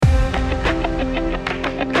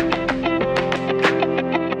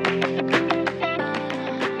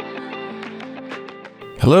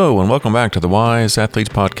Hello and welcome back to the Wise Athletes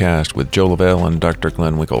Podcast with Joe Lavelle and Dr.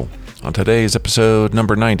 Glenn Winkle. On today's episode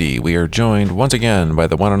number 90, we are joined once again by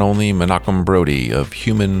the one and only Menachem Brodie of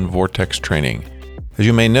Human Vortex Training. As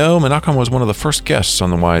you may know, Menachem was one of the first guests on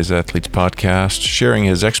the Wise Athletes Podcast, sharing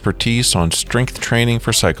his expertise on strength training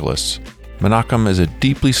for cyclists. Menachem is a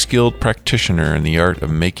deeply skilled practitioner in the art of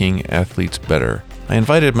making athletes better. I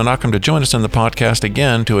invited Menachem to join us on the podcast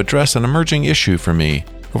again to address an emerging issue for me.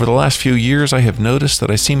 Over the last few years, I have noticed that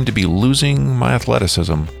I seem to be losing my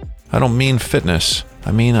athleticism. I don't mean fitness.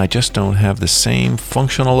 I mean I just don't have the same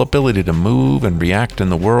functional ability to move and react in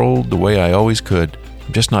the world the way I always could.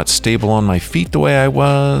 I'm just not stable on my feet the way I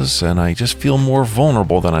was, and I just feel more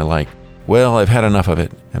vulnerable than I like. Well, I've had enough of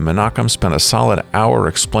it, and Menachem spent a solid hour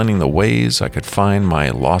explaining the ways I could find my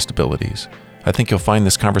lost abilities. I think you'll find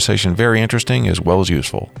this conversation very interesting as well as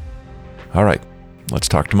useful. All right, let's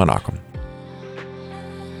talk to Menachem.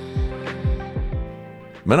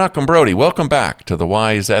 Menachem Brodie, welcome back to the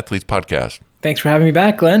Wise Athletes Podcast. Thanks for having me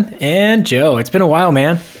back, Glenn. And Joe, it's been a while,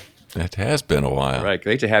 man. It has been a while. All right,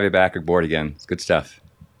 great to have you back aboard again. It's good stuff.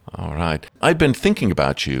 All right. I've been thinking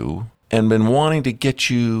about you and been wanting to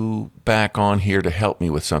get you back on here to help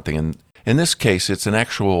me with something. And in this case, it's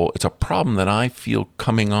a problem that I feel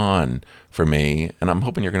coming on for me, and I'm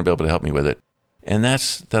hoping you're going to be able to help me with it. And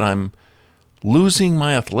that's that I'm losing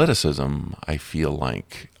my athleticism, I feel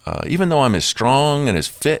like. Even though I'm as strong and as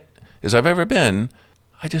fit as I've ever been,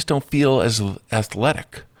 I just don't feel as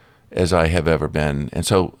athletic as I have ever been. And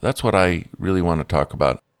so that's what I really want to talk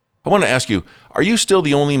about. I want to ask you, are you still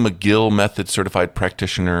the only McGill method certified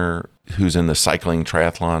practitioner who's in the cycling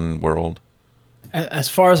triathlon world? As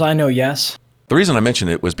far as I know, yes. The reason I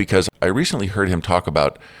mentioned it was because I recently heard him talk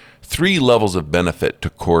about 3 levels of benefit to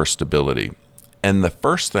core stability. And the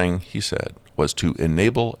first thing he said was to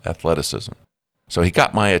enable athleticism. So he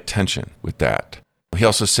got my attention with that. He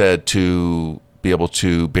also said to be able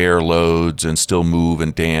to bear loads and still move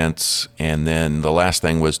and dance. And then the last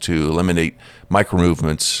thing was to eliminate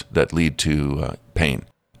micromovements that lead to pain.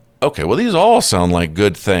 Okay, well, these all sound like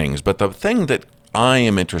good things. But the thing that I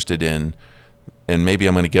am interested in, and maybe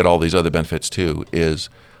I'm going to get all these other benefits too, is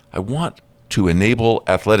I want to enable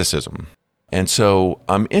athleticism. And so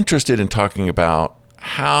I'm interested in talking about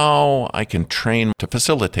how I can train to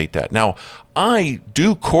facilitate that. Now, I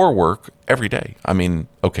do core work every day.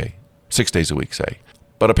 6 days a week, say.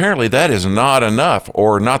 But apparently that is not enough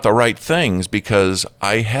or not the right things because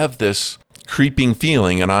I have this creeping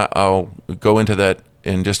feeling, and I'll go into that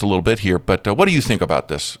in just a little bit here. But what do you think about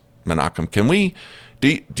this, Menachem?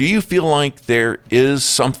 Do you feel like there is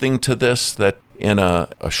something to this that in a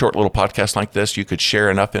short little podcast like this, you could share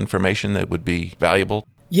enough information that would be valuable?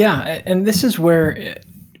 Yeah, and this is where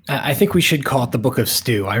I think we should call it the Book of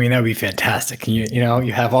Stew. I mean, that would be fantastic.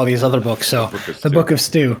 You have all these other books. So the Book of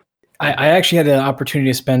Stew. I actually had the opportunity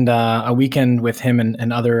to spend a weekend with him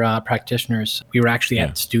and other practitioners. We were actually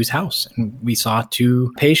at Stu's house, and we saw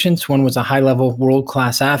 2 patients. One was a high-level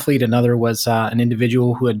world-class athlete. Another was an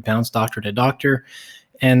individual who had bounced doctor to doctor.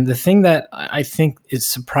 And the thing that I think is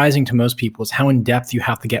surprising to most people is how in-depth you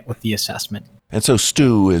have to get with the assessment. And so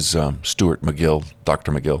Stu is Stuart McGill,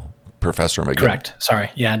 Dr. McGill, Professor McGill. Correct. Sorry.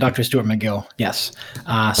 Yeah, Dr. Stuart McGill. Yes.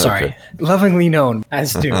 Sorry. Okay. Lovingly known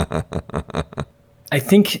as Stu. I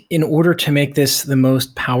think in order to make this the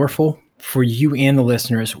most powerful for you and the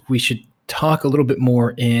listeners, we should talk a little bit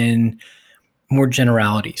more in more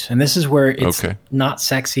generalities. And this is where it's not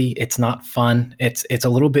sexy. It's not fun. It's a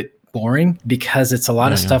little bit boring because it's a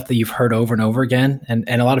lot of stuff that you've heard over and over again. And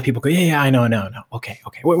a lot of people go, I know. Okay.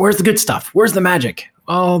 Where's the good stuff? Where's the magic?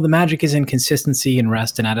 Oh, the magic is in consistency and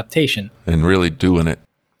rest and adaptation. And really doing it.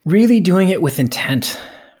 Really doing it with intent,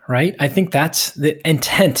 right? I think that's the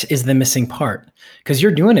intent is the missing part because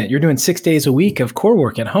you're doing it. You're doing 6 days a week of core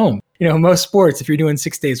work at home. Most sports, if you're doing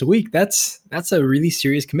 6 days a week, that's a really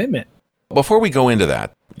serious commitment. Before we go into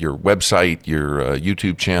that, your website, your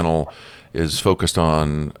YouTube channel is focused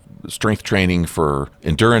on strength training for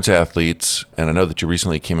endurance athletes. And I know that you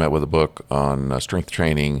recently came out with a book on strength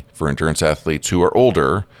training for endurance athletes who are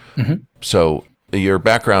older. Mm-hmm. So your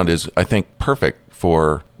background is, I think, perfect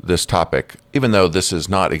for this topic, even though this is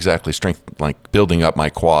not exactly strength, like building up my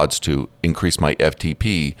quads to increase my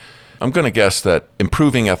FTP. I'm going to guess that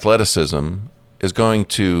improving athleticism is going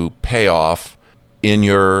to pay off in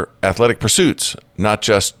your athletic pursuits, not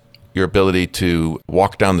just your ability to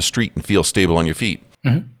walk down the street and feel stable on your feet.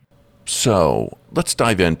 Mm-hmm. So let's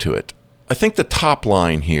dive into it. I think the top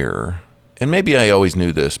line here, and maybe I always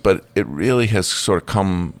knew this, but it really has sort of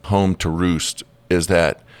come home to roost, is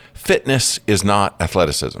that fitness is not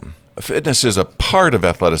athleticism. Fitness is a part of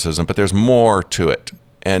athleticism, but there's more to it.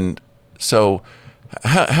 And so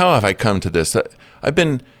how have I come to this? I've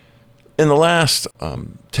been, in the last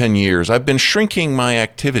 10 years, I've been shrinking my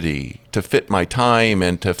activity to fit my time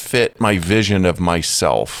and to fit my vision of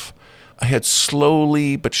myself. I had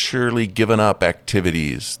slowly but surely given up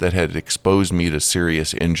activities that had exposed me to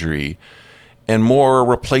serious injury and more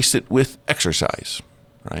replaced it with exercise,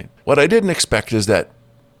 right? What I didn't expect is that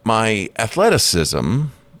my athleticism,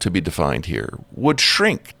 to be defined here, would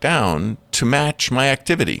shrink down to match my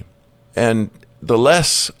activity. And the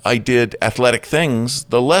less I did athletic things,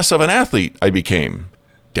 the less of an athlete I became.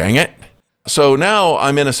 Dang it. So now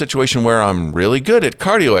I'm in a situation where I'm really good at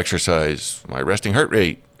cardio exercise. My resting heart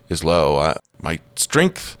rate is low. My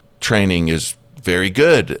strength training is very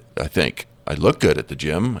good, I think. I look good at the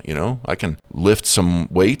gym, I can lift some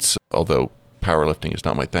weights, although powerlifting is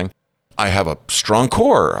not my thing. I have a strong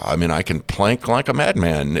core. I mean, I can plank like a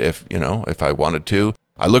madman if I wanted to.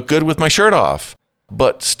 I look good with my shirt off.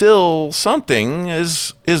 But still, something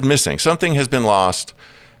is missing. Something has been lost.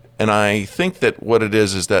 And I think that what it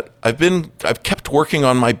is that I've kept working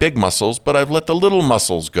on my big muscles, but I've let the little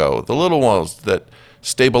muscles go, the little ones that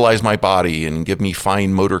stabilize my body and give me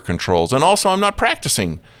fine motor controls. And also, I'm not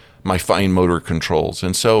practicing my fine motor controls.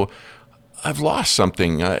 And so I've lost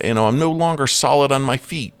something. I'm no longer solid on my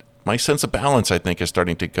feet. My sense of balance, I think, is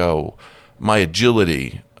starting to go. My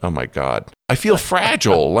agility, oh my God. I feel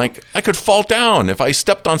fragile, like I could fall down if I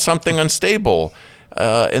stepped on something unstable.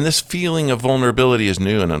 And this feeling of vulnerability is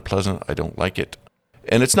new and unpleasant. I don't like it.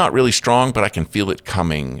 And it's not really strong, but I can feel it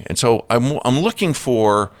coming. And so I'm looking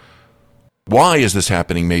for, why is this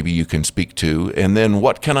happening? Maybe you can speak to. And then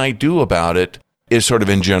what can I do about it is sort of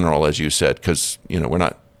in general, as you said, because, we're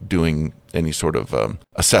not doing any sort of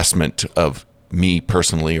assessment of me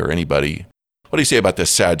personally or anybody. What do you say about this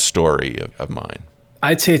sad story of mine?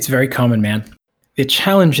 I'd say it's very common, man. The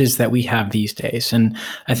challenges that we have these days, and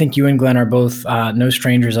I think you and Glenn are both no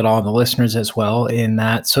strangers at all, the listeners as well, in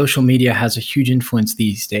that social media has a huge influence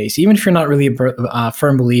these days. Even if you're not really a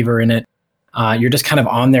firm believer in it, you're just kind of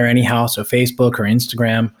on there anyhow. So Facebook or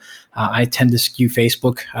Instagram, I tend to skew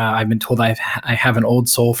Facebook. I've been told I have an old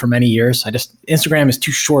soul for many years. Instagram is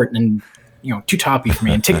too short and too toppy for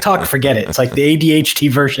me. And TikTok, forget it. It's like the ADHD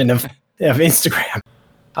version of Instagram.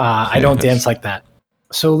 I don't dance like that.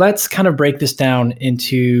 So let's kind of break this down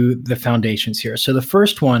into the foundations here. So the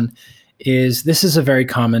first one is, this is a very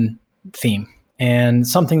common theme and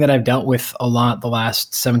something that I've dealt with a lot the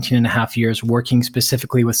last 17 and a half years, working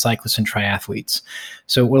specifically with cyclists and triathletes.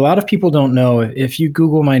 So what a lot of people don't know, if you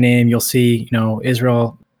Google my name, you'll see,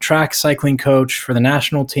 Israel track cycling coach for the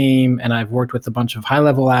national team. And I've worked with a bunch of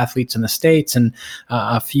high-level athletes in the States and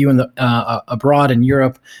a few in the abroad in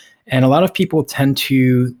Europe. And a lot of people tend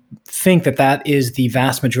to think that is the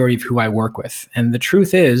vast majority of who I work with. And the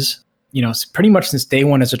truth is, pretty much since day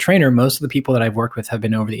one as a trainer, most of the people that I've worked with have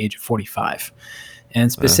been over the age of 45. And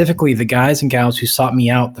specifically, the guys and gals who sought me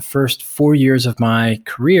out the first 4 years of my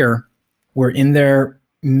career were in their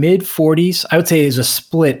mid 40s. I would say is a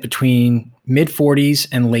split between mid 40s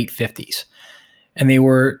and late 50s. And they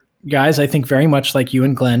were guys, I think, very much like you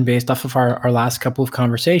and Glenn, based off of our last couple of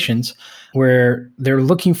conversations, where they're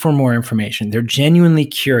looking for more information. They're genuinely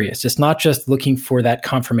curious. It's not just looking for that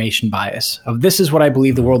confirmation bias of, this is what I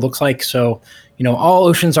believe the world looks like. So, all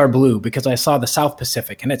oceans are blue because I saw the South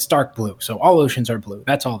Pacific and it's dark blue. So all oceans are blue.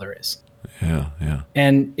 That's all there is. Yeah.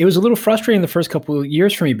 And it was a little frustrating the first couple of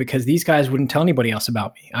years for me because these guys wouldn't tell anybody else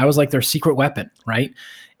about me. I was like their secret weapon, right?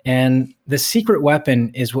 And the secret weapon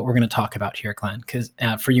is what we're going to talk about here, Glenn, because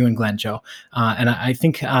for you and Glenn, Joe. And I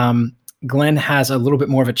think Glenn has a little bit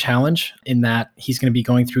more of a challenge in that he's going to be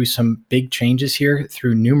going through some big changes here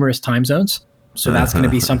through numerous time zones. So that's going to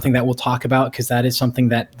be something that we'll talk about because that is something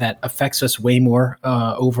that affects us way more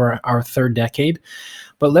over our third decade.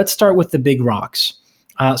 But let's start with the big rocks.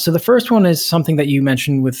 So the first one is something that you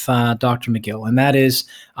mentioned with Dr. McGill, and that is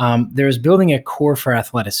there's building a core for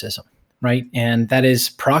athleticism. Right. And that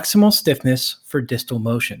is proximal stiffness for distal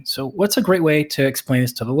motion. So what's a great way to explain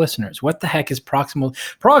this to the listeners? What the heck is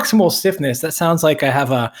proximal stiffness? That sounds like I have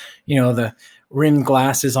the rimmed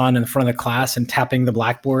glasses on in front of the class and tapping the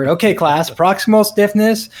blackboard. Okay, class, proximal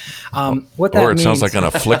stiffness. What that means. Or it sounds like an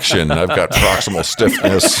affliction. I've got proximal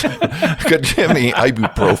stiffness. Could you give me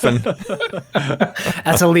ibuprofen?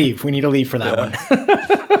 That's a leave. We need a leave for that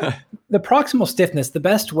one. The proximal stiffness, the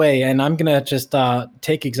best way, and I'm going to just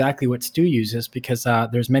take exactly what Stu uses because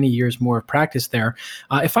there's many years more of practice there.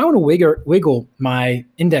 If I want to wiggle my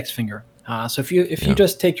index finger, so if you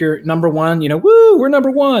just take your number one, woo, we're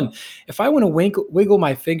number one. If I want to wiggle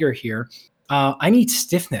my finger here, I need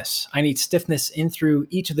stiffness. I need stiffness in through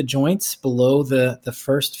each of the joints below the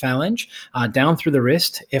first phalange, down through the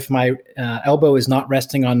wrist. If my elbow is not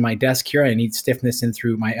resting on my desk here, I need stiffness in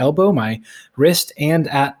through my elbow, my wrist, and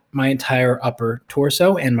at my entire upper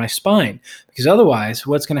torso and my spine. Because otherwise,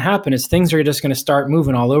 what's going to happen is things are just going to start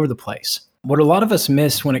moving all over the place. What a lot of us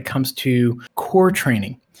miss when it comes to core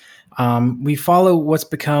training, we follow what's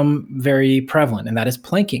become very prevalent, and that is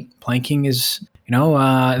planking. Planking is,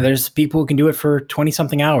 there's people who can do it for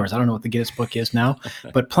 20-something hours. I don't know what the Guinness book is now,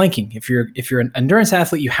 but planking, if you're an endurance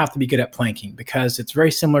athlete, you have to be good at planking because it's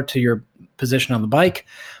very similar to your position on the bike.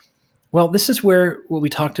 Well, this is where what we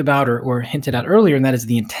talked about or hinted at earlier, and that is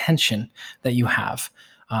the intention that you have.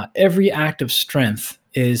 Every act of strength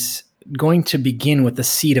is going to begin with the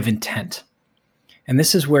seed of intent. And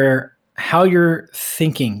this is where how you're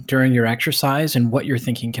thinking during your exercise and what you're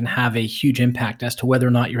thinking can have a huge impact as to whether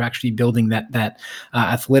or not you're actually building that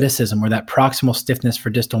athleticism or that proximal stiffness for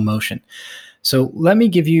distal motion. So let me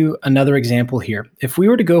give you another example here. If we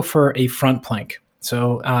were to go for a front plank,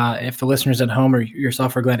 so if the listeners at home or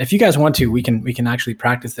yourself or Glenn, if you guys want to, we can actually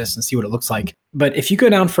practice this and see what it looks like. But if you go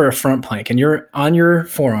down for a front plank and you're on your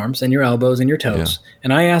forearms and your elbows and your toes,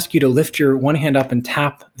 and I ask you to lift your one hand up and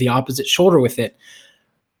tap the opposite shoulder with it,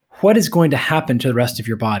 what is going to happen to the rest of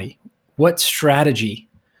your body? What strategy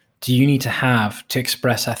do you need to have to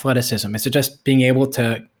express athleticism? Is it just being able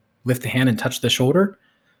to lift the hand and touch the shoulder?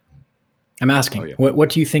 I'm asking, what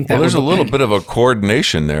do you think that there's a little bit of a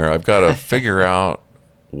coordination there. I've got to figure out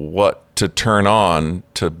what to turn on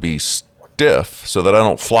to be stiff so that I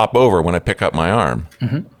don't flop over when I pick up my arm.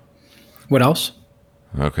 Mm-hmm. What else?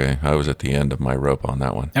 Okay, I was at the end of my rope on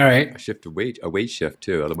that one. All right. A weight shift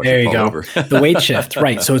too. Otherwise there you go. Over. The weight shift,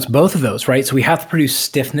 right. So it's both of those, right? So we have to produce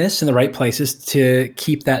stiffness in the right places to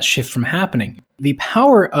keep that shift from happening. The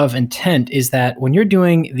power of intent is that when you're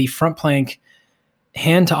doing the front plank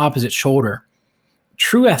hand to opposite shoulder,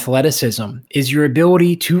 true athleticism is your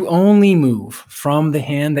ability to only move from the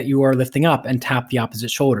hand that you are lifting up and tap the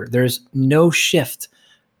opposite shoulder. There's no shift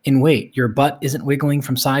in weight. Your butt isn't wiggling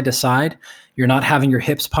from side to side. You're not having your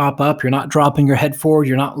hips pop up. You're not dropping your head forward.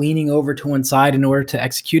 You're not leaning over to one side in order to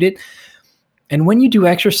execute it. And when you do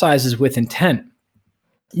exercises with intent,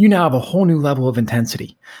 you now have a whole new level of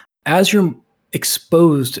intensity. As you're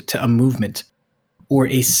exposed to a movement or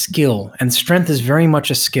a skill, and strength is very much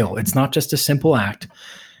a skill. It's not just a simple act.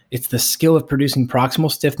 It's the skill of producing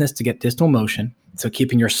proximal stiffness to get distal motion. So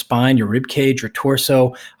keeping your spine, your rib cage, your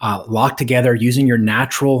torso locked together, using your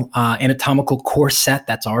natural anatomical core set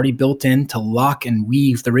that's already built in to lock and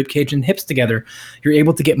weave the rib cage and hips together, you're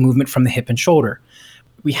able to get movement from the hip and shoulder.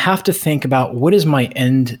 We have to think about what is my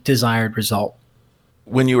end desired result.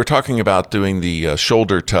 When you were talking about doing the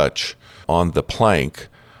shoulder touch on the plank,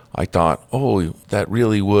 I thought, that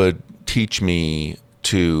really would teach me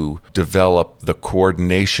to develop the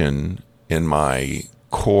coordination in my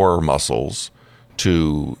core muscles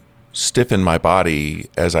to stiffen my body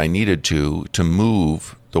as I needed to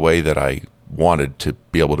move the way that I wanted to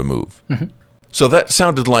be able to move. Mm-hmm. So that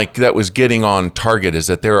sounded like that was getting on target, is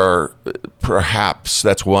that there are perhaps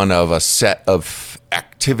that's one of a set of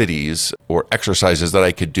activities or exercises that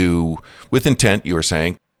I could do with intent, you were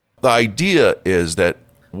saying. The idea is that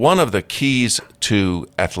one of the keys to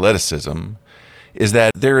athleticism is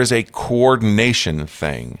that there is a coordination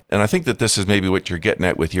thing. And I think that this is maybe what you're getting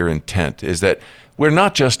at with your intent, is that we're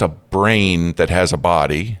not just a brain that has a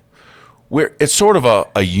body. It's sort of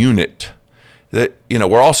a unit that,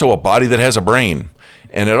 we're also a body that has a brain,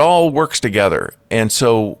 and it all works together. And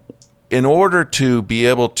so in order to be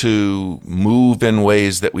able to move in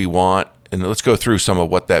ways that we want, and let's go through some of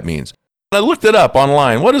what that means. I looked it up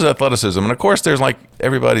online. What is athleticism? And of course, there's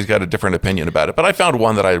everybody's got a different opinion about it. But I found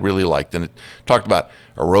one that I really liked, and it talked about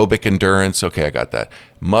aerobic endurance. Okay, I got that.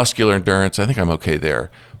 Muscular endurance. I think I'm okay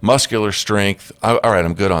there. Muscular strength. All right,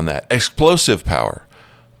 I'm good on that. Explosive power.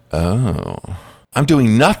 Oh, I'm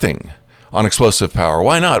doing nothing on explosive power.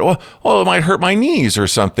 Why not? Well, it might hurt my knees or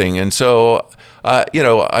something. And so, I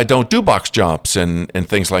don't do box jumps and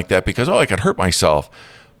things like that because, I could hurt myself.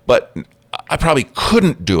 But I probably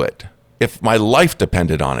couldn't do it if my life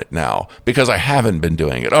depended on it now, because I haven't been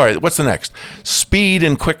doing it. All right, what's the next? Speed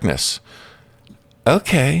and quickness.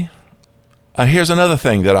 Okay. Here's another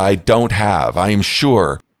thing that I don't have. I am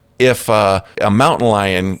sure if a mountain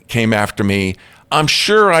lion came after me, I'm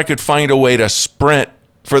sure I could find a way to sprint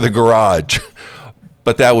for the garage.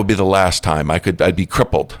 But that would be the last time. I'd be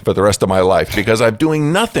crippled for the rest of my life because I'm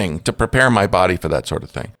doing nothing to prepare my body for that sort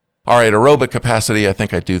of thing. All right, aerobic capacity, I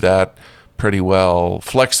think I do that pretty well.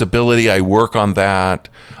 Flexibility, I work on that.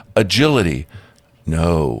 Agility,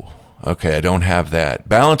 no, Okay, I don't have that.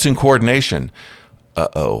 Balance and coordination.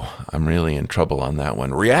 Uh-oh, I'm really in trouble on that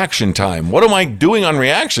one. Reaction time. What am I doing on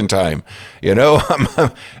reaction time?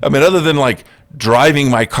 Other than like driving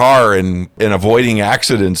my car and avoiding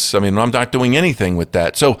accidents, I'm not doing anything with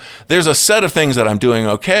that. So there's a set of things that I'm doing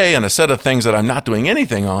okay and a set of things that I'm not doing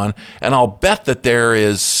anything on. And I'll bet that there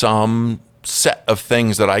is some set of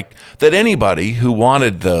things that anybody who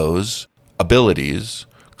wanted those abilities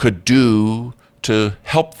could do to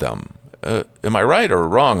help them. Am I right or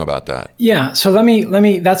wrong about that? Yeah. So let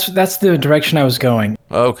me. That's the direction I was going.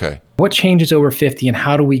 Okay. What changes over 50 and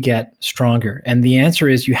how do we get stronger? And the answer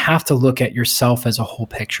is you have to look at yourself as a whole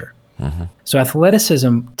picture. Mm-hmm. So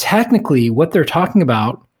athleticism, technically, what they're talking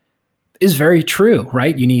about is very true,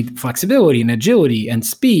 right? You need flexibility and agility and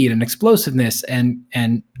speed and explosiveness and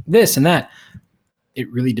this and that.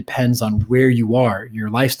 It really depends on where you are,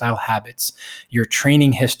 your lifestyle habits, your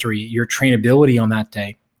training history, your trainability on that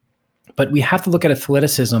day. But we have to look at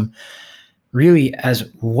athleticism really as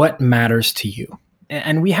what matters to you.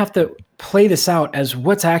 And we have to play this out as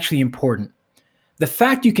what's actually important. The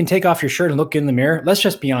fact you can take off your shirt and look in the mirror, let's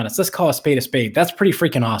just be honest. Let's call a spade a spade. That's pretty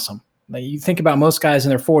freaking awesome. Like, you think about most guys in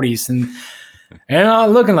their 40s and they're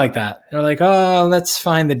not looking like that. They're like, oh, let's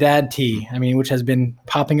find the dad tee. Which has been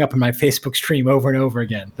popping up in my Facebook stream over and over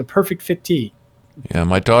again. The perfect fit tee. Yeah,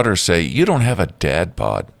 my daughters say, you don't have a dad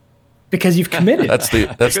bod. Because you've committed. That's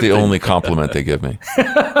the only compliment they give me.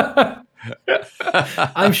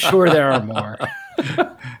 I'm sure there are more.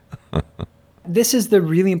 This is the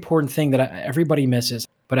really important thing that everybody misses.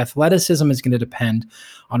 But athleticism is going to depend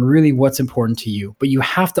on really what's important to you. But you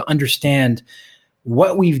have to understand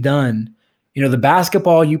what we've done. The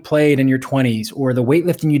basketball you played in your 20s or the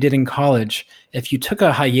weightlifting you did in college, if you took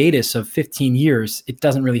a hiatus of 15 years, it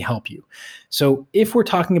doesn't really help you. So if we're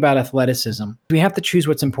talking about athleticism, we have to choose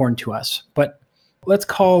what's important to us. But let's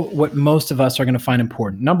call what most of us are going to find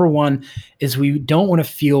important. Number one is we don't want to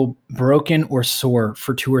feel broken or sore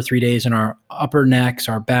for 2 or 3 days in our upper necks,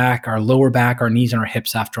 our back, our lower back, our knees, and our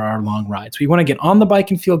hips after our long rides. We want to get on the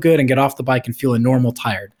bike and feel good and get off the bike and feel a normal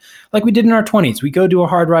tired. Like we did in our 20s. We go do a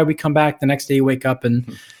hard ride, we come back, the next day you wake up and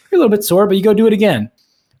you're a little bit sore, but you go do it again.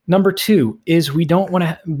 Number two is we don't want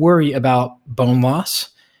to worry about bone loss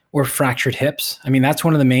or fractured hips. That's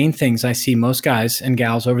one of the main things I see most guys and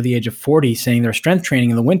gals over the age of 40 saying they're strength training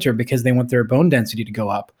in the winter because they want their bone density to go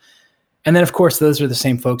up. And then, of course, those are the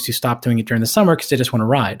same folks who stop doing it during the summer because they just want to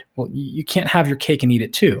ride. Well, you can't have your cake and eat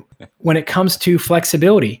it too. When it comes to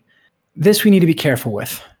flexibility, this we need to be careful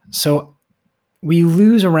with. So we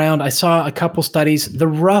lose around, I saw a couple studies, the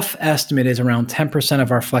rough estimate is around 10%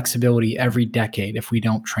 of our flexibility every decade if we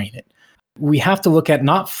don't train it. We have to look at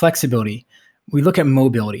not flexibility, we look at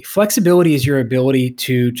mobility. Flexibility is your ability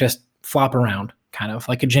to just flop around, kind of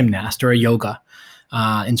like a gymnast or a yoga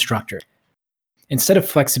instructor. Instead of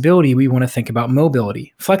flexibility, we want to think about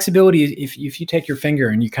mobility. Flexibility, if you take your finger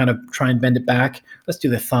and you kind of try and bend it back, let's do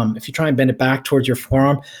the thumb. If you try and bend it back towards your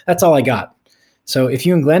forearm, that's all I got. So if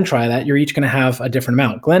you and Glenn try that, you're each going to have a different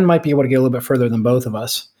amount. Glenn might be able to get a little bit further than both of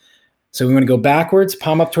us. So we want to go backwards,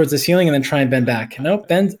 palm up towards the ceiling, and then try and bend back. Nope,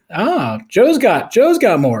 bend. Joe's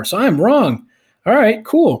got more. So I'm wrong. All right,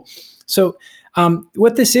 cool. So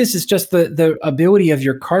what this is just the ability of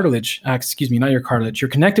your cartilage, not your cartilage, your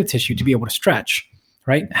connective tissue to be able to stretch,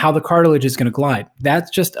 right? How the cartilage is going to glide. That's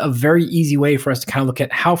just a very easy way for us to kind of look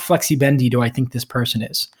at how flexi-bendy do I think this person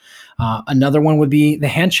is. Another one would be the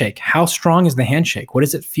handshake. How strong is the handshake? What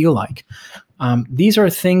does it feel like? These are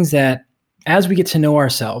things that as we get to know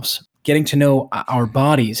ourselves, getting to know our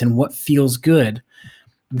bodies and what feels good,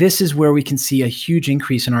 this is where we can see a huge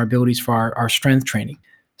increase in our abilities for our strength training.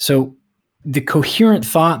 So the coherent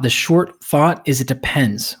thought, the short thought is it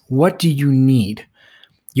depends. What do you need?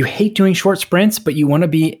 You hate doing short sprints, but you want to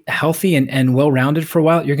be healthy and well-rounded for a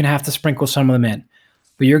while, you're going to have to sprinkle some of them in.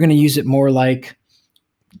 But you're going to use it more like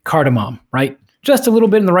cardamom, right? Just a little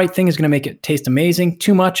bit in the right thing is going to make it taste amazing.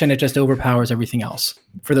 Too much and it just overpowers everything else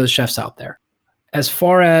for those chefs out there. As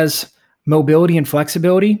far as mobility and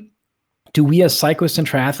flexibility, do we as cyclists and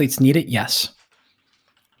triathletes need it? Yes.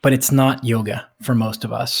 But it's not yoga for most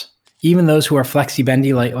of us. Even those who are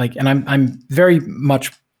flexi-bendy, and I'm very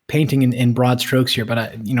much painting in broad strokes here,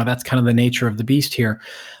 but that's kind of the nature of the beast here.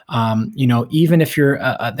 Even if you're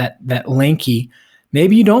that lanky,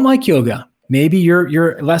 maybe you don't like yoga. Maybe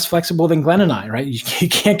you're less flexible than Glenn and I, right? You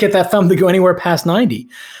can't get that thumb to go anywhere past 90.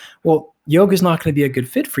 Well, yoga is not going to be a good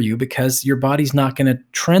fit for you because your body's not going to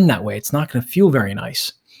trend that way. It's not going to feel very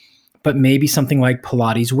nice. But maybe something like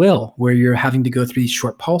Pilates will, where you're having to go through these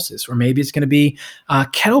short pulses, or maybe it's going to be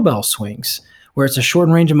kettlebell swings, where it's a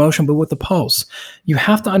shortened range of motion, but with a pulse. You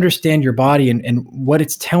have to understand your body and what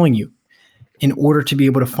it's telling you in order to be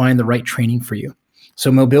able to find the right training for you.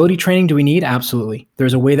 So mobility training, do we need? Absolutely.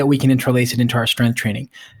 There's a way that we can interlace it into our strength training.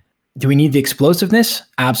 Do we need the explosiveness?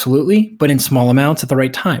 Absolutely, but in small amounts at the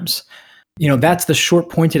right times. That's the short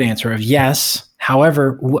pointed answer of yes.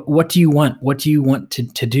 However, what do you want? What do you want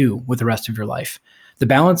to do with the rest of your life? The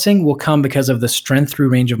balancing will come because of the strength through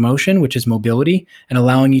range of motion, which is mobility, and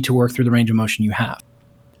allowing you to work through the range of motion you have.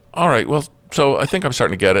 All right. Well, so I think I'm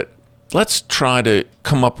starting to get it. Let's try to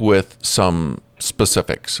come up with some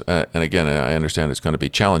specifics. And again, I understand it's going to be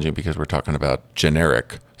challenging because we're talking about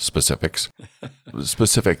generic specifics,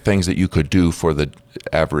 specific things that you could do for the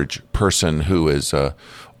average person who is an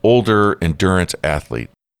older endurance athlete.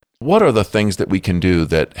 What are the things that we can do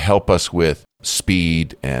that help us with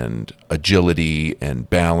speed and agility and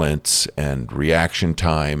balance and reaction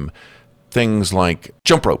time? Things like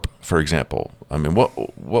jump rope, for example. I mean,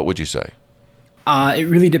 what would you say? It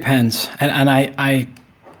really depends. And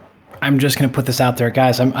I'm just going to put this out there,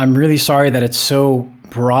 guys. I'm really sorry that it's so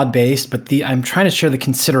broad-based, but I'm trying to share the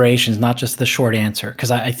considerations, not just the short answer,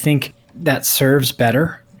 because I think that serves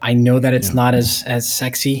better. I know that it's not as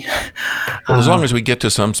sexy. Well, as long as we get to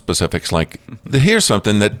some specifics, like here's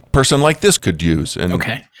something that person like this could use. And,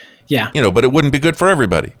 okay. Yeah. But it wouldn't be good for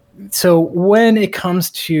everybody. So when it comes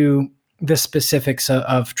to the specifics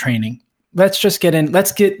of training, let's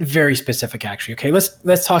get very specific, actually. Okay.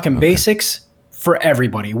 Let's talk in basics for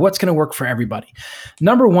everybody. What's going to work for everybody?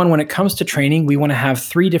 Number one, when it comes to training, we want to have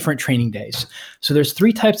 3 different training days. So there's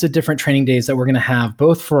 3 types of different training days that we're going to have,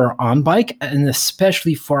 both for our on-bike and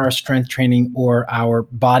especially for our strength training or our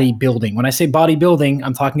body building. When I say body building,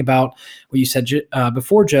 I'm talking about what you said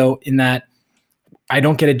before, Joe, in that I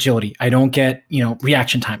don't get agility. I don't get,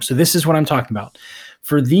 reaction time. So this is what I'm talking about.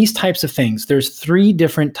 For these types of things, there's 3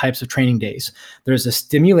 different types of training days. There's a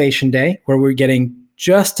stimulation day where we're getting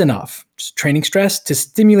just enough training stress to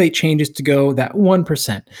stimulate changes to go that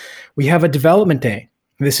 1%. We have a development day.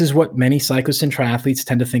 This is what many cyclists and triathletes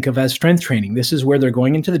tend to think of as strength training. This is where they're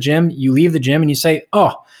going into the gym. You leave the gym and you say,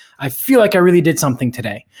 oh, I feel like I really did something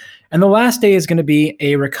today. And the last day is going to be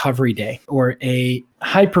a recovery day, or a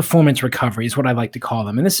high performance recovery is what I like to call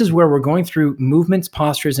them. And this is where we're going through movements,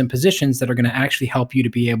 postures, and positions that are going to actually help you to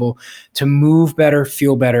be able to move better,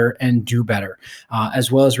 feel better, and do better,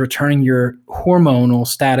 as well as returning your hormonal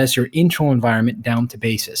status, your internal environment down to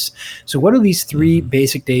basis. So what do these 3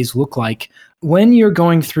 basic days look like when you're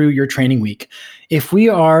going through your training week? If we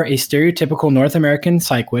are a stereotypical North American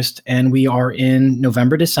cyclist and we are in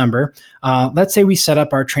November, December, let's say we set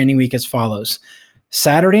up our training week as follows.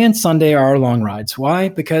 Saturday and Sunday are our long rides. Why?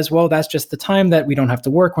 Because, that's just the time that we don't have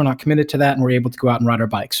to work. We're not committed to that, and we're able to go out and ride our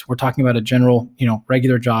bikes. We're talking about a general,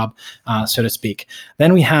 regular job, so to speak.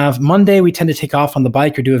 Then we have Monday. We tend to take off on the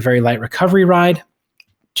bike or do a very light recovery ride.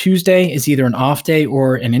 Tuesday is either an off day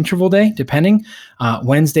or an interval day, depending.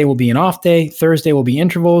 Wednesday will be an off day. Thursday will be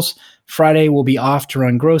intervals. Friday will be off to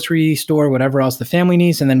run grocery store, whatever else the family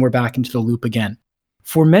needs, and then we're back into the loop again.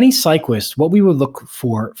 For many cyclists, what we would look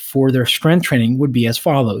for their strength training would be as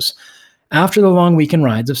follows. After the long weekend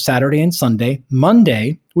rides of Saturday and Sunday,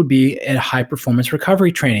 Monday would be a high performance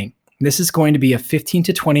recovery training. This is going to be a 15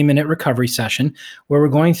 to 20 minute recovery session where we're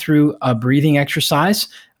going through a breathing exercise,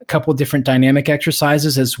 a couple of different dynamic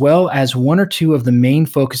exercises, as well as 1 or 2 of the main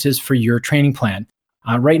focuses for your training plan.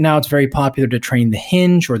 Right now, it's very popular to train the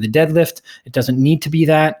hinge or the deadlift. It doesn't need to be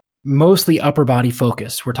that. Mostly upper body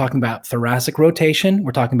focused. We're talking about thoracic rotation.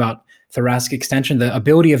 We're talking about thoracic extension, the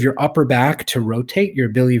ability of your upper back to rotate, your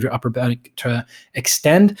ability of your upper back to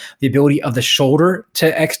extend, the ability of the shoulder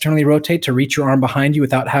to externally rotate, to reach your arm behind you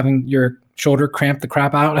without having your shoulder cramp the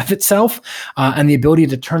crap out of itself, and the ability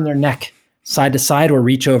to turn their neck side to side or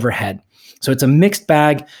reach overhead. So it's a mixed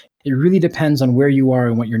bag. It really depends on where you are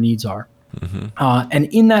and what your needs are. Mm-hmm. And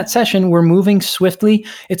in that session, we're moving swiftly.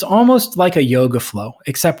 It's almost like a yoga flow,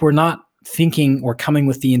 except we're not thinking or coming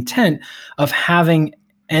with the intent of having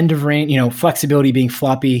end of range, flexibility being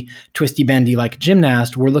floppy, twisty, bendy like a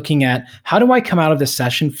gymnast. We're looking at how do I come out of this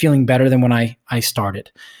session feeling better than when I started?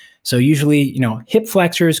 So usually, hip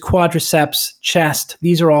flexors, quadriceps, chest,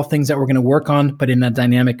 these are all things that we're going to work on, but in a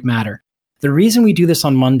dynamic manner. The reason we do this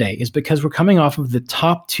on Monday is because we're coming off of the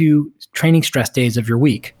top 2 training stress days of your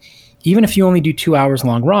week. Even if you only do 2 hours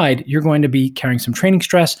long ride, you're going to be carrying some training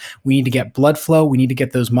stress. We need to get blood flow. We need to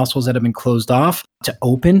get those muscles that have been closed off to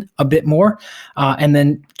open a bit more. And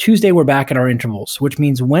then Tuesday, we're back at our intervals, which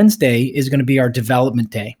means Wednesday is going to be our development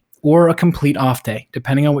day or a complete off day,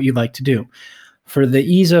 depending on what you'd like to do. For the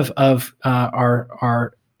ease of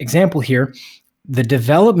our example here, The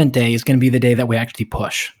development day is going to be the day that we actually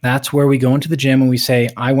push. That's where we go into the gym and we say,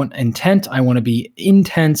 I want intent, I want to be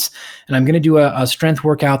intense, and I'm going to do a strength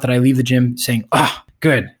workout that I leave the gym saying,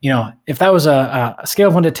 good. If that was a scale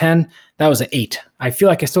of 1 to 10, that was an 8. I feel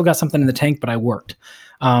like I still got something in the tank, but I worked.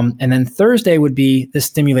 And then Thursday would be the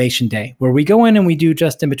stimulation day where we go in and we do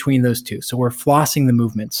just in between those two. So we're flossing the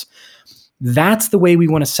movements. That's the way we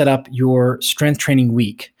want to set up your strength training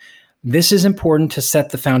week. This is important to set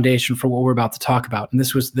the foundation for what we're about to talk about. And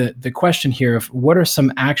this was the question here of what are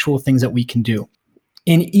some actual things that we can do.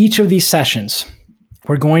 In each of these sessions,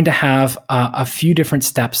 we're going to have a few different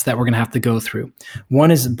steps that we're going to have to go through. One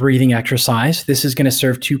is breathing exercise. This is going to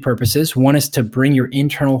serve two purposes. One is to bring your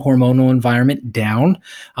internal hormonal environment down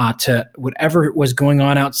to whatever was going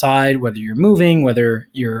on outside, whether you're moving, whether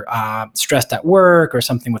you're stressed at work or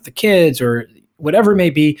something with the kids or whatever it may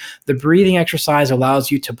be. The breathing exercise allows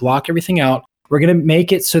you to block everything out. We're going to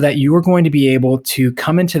make it so that you are going to be able to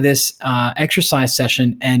come into this exercise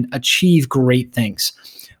session and achieve great things.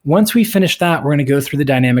 Once we finish that, we're going to go through the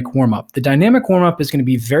dynamic warm-up. The dynamic warm-up is going to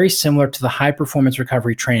be very similar to the high-performance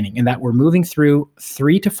recovery training in that we're moving through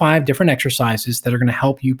 3 to 5 different exercises that are going to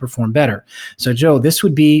help you perform better. So, Joe, this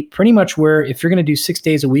would be pretty much where if you're going to do 6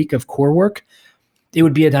 days a week of core work, it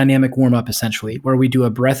would be a dynamic warm-up essentially, where we do a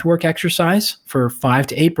breath work exercise for 5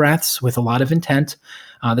 to 8 breaths with a lot of intent.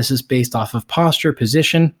 This is based off of posture,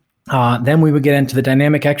 position. Then we would get into the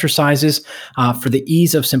dynamic exercises. For the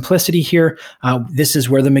ease of simplicity here, this is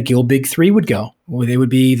where the McGill Big 3 would go. They would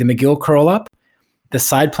be the McGill curl up, the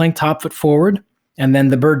side plank top foot forward, and then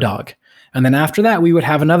the bird dog. And then after that, we would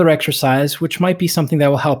have another exercise, which might be something that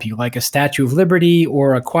will help you, like a Statue of Liberty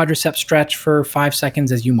or a quadricep stretch for 5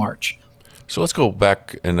 seconds as you march. So let's go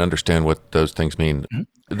back and understand what those things mean.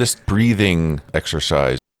 Mm-hmm. This breathing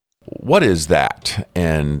exercise, what is that?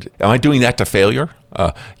 And am I doing that to failure?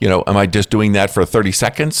 Am I just doing that for 30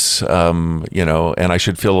 seconds? And I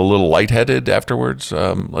should feel a little lightheaded afterwards?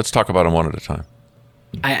 Let's talk about them one at a time.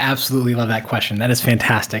 I absolutely love that question. That is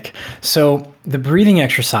fantastic. So the breathing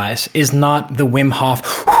exercise is not the Wim Hof.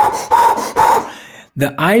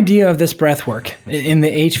 The idea of this breath work in the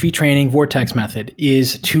HV training vortex method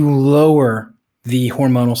is to lower the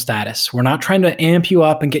hormonal status. We're not trying to amp you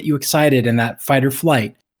up and get you excited in that fight or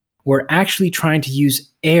flight. We're actually trying to use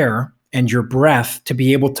air and your breath to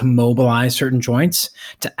be able to mobilize certain joints,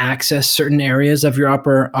 to access certain areas of your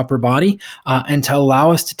upper body, and to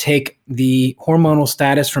allow us to take the hormonal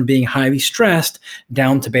status from being highly stressed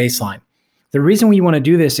down to baseline. The reason we want to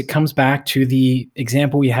do this, it comes back to the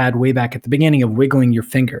example we had way back at the beginning of wiggling your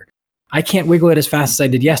finger. I can't wiggle it as fast as I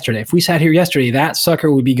did yesterday. If we sat here yesterday, that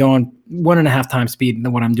sucker would be going 1.5 times speed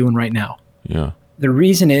than what I'm doing right now. Yeah. The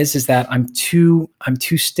reason is that I'm too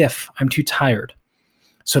stiff. I'm too tired.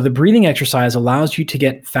 So the breathing exercise allows you to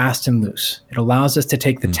get fast and loose. It allows us to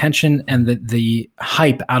take the tension and the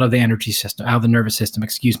hype out of the energy system, out of the nervous system,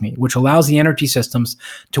 which allows the energy systems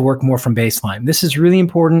to work more from baseline. This is really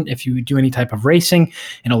important if you do any type of racing.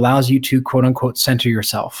 It allows you to quote unquote center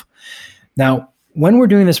yourself. Now, when we're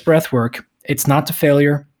doing this breath work, it's not to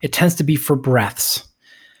failure. It tends to be for breaths.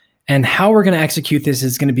 And how we're going to execute this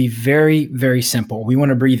is going to be very, very simple. We want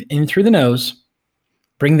to breathe in through the nose,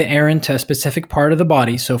 bring the air into a specific part of the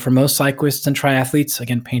body. So for most cyclists and triathletes,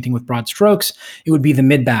 again, painting with broad strokes, it would be the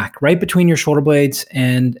mid-back, right between your shoulder blades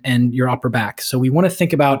and your upper back. So we want to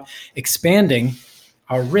think about expanding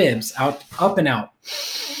our ribs out, up and out.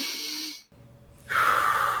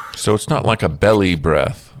 So it's not like a belly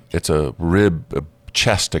breath. It's a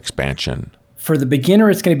chest expansion. For the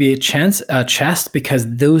beginner, it's going to be a chest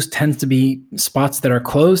because those tend to be spots that are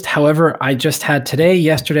closed. However, I just had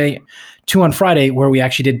yesterday, 2 on Friday, where we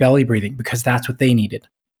actually did belly breathing because that's what they needed.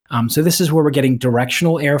 So this is where we're getting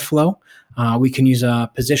directional airflow. We can use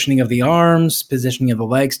a positioning of the arms, positioning of the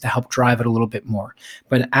legs to help drive it a little bit more.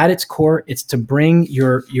 But at its core, it's to bring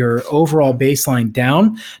your overall baseline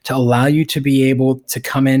down to allow you to be able to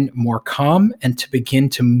come in more calm and to begin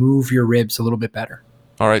to move your ribs a little bit better.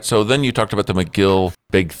 All right. So then you talked about the McGill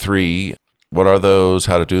Big 3. What are those?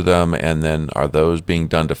 How to do them? And then are those being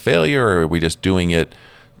done to failure, or are we just doing it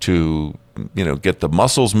to, get the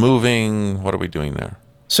muscles moving? What are we doing there?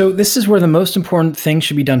 So this is where the most important thing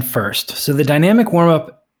should be done first. So the dynamic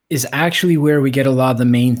warm-up is actually where we get a lot of the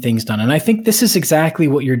main things done. And I think this is exactly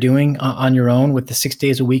what you're doing on your own with the 6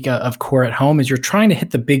 days a week of core at home is you're trying to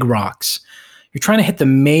hit the big rocks. You're trying to hit the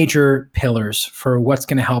major pillars for what's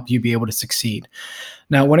going to help you be able to succeed.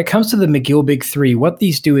 Now, when it comes to the McGill Big 3, what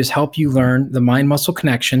these do is help you learn the mind-muscle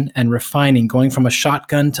connection and refining, going from a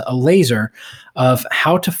shotgun to a laser of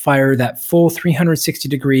how to fire that full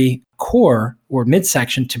 360-degree core or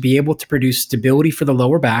midsection to be able to produce stability for the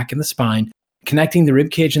lower back and the spine, connecting the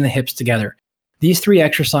rib cage and the hips together. These 3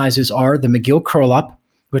 exercises are the McGill curl up,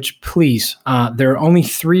 which please, there are only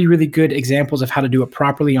 3 really good examples of how to do it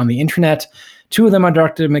properly on the internet. 2 of them are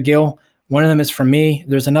Dr. McGill. One of them is from me.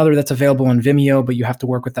 There's another that's available on Vimeo, but you have to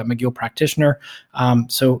work with that McGill practitioner.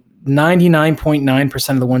 So 99.9%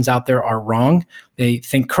 of the ones out there are wrong. They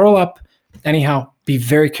think curl up. Anyhow, be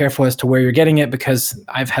very careful as to where you're getting it, because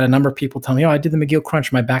I've had a number of people tell me, I did the McGill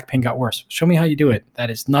crunch, my back pain got worse. Show me how you do it. That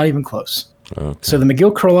is not even close. Okay. So the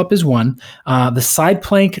McGill curl up is one. The side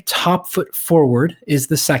plank top foot forward is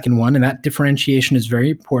the second one, and that differentiation is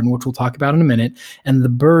very important, which we'll talk about in a minute. And the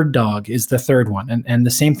bird dog is the third one. And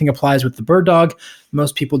the same thing applies with the bird dog.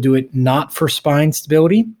 Most people do it not for spine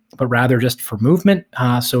stability, but rather just for movement.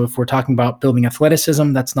 So if we're talking about building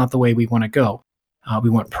athleticism, that's not the way we want to go. We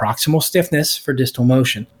want proximal stiffness for distal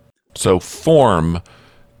motion. So form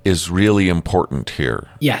is really important here.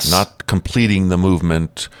 Yes. Not completing the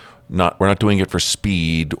movement. We're not doing it for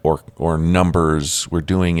speed or numbers. We're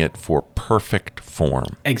doing it for perfect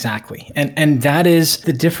form. Exactly. And that is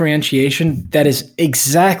the differentiation. That is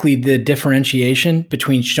exactly the differentiation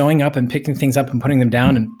between showing up and picking things up and putting them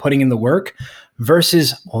down and putting in the work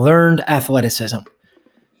versus learned athleticism.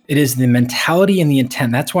 It is the mentality and the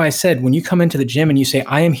intent. That's why I said when you come into the gym and you say,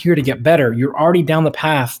 I am here to get better, you're already down the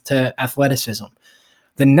path to athleticism.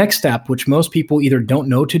 The next step, which most people either don't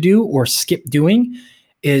know to do or skip doing,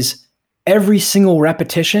 is every single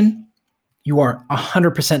repetition, you are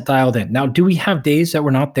 100% dialed in. Now, do we have days that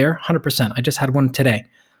we're not there? 100%. I just had one today.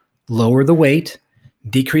 Lower the weight,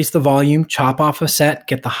 decrease the volume, chop off a set,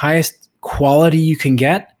 get the highest quality you can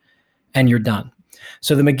get, and you're done.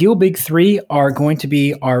 So the McGill Big 3 are going to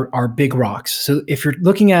be our big rocks. So if you're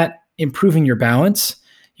looking at improving your balance,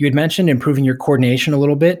 you had mentioned improving your coordination a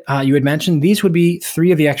little bit. You had mentioned these would be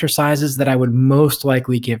 3 of the exercises that I would most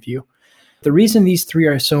likely give you. The reason these 3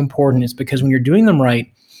 are so important is because when you're doing them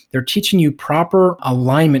right, they're teaching you proper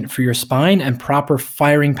alignment for your spine and proper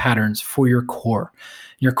firing patterns for your core.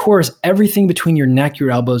 Your core is everything between your neck, your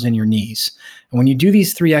elbows, and your knees. And when you do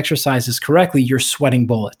these 3 exercises correctly, you're sweating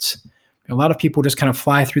bullets. A lot of people just kind of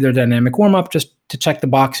fly through their dynamic warm-up just to check the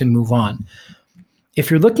box and move on. If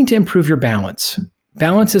you're looking to improve your balance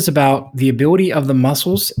is about the ability of the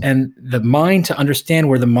muscles and the mind to understand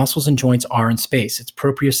where the muscles and joints are in space. It's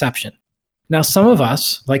proprioception. Now, some of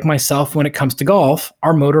us, like myself, when it comes to golf,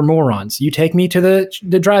 are motor morons. You take me to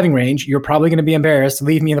the driving range, you're probably going to be embarrassed to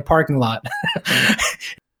leave me in the parking lot.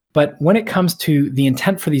 But when it comes to the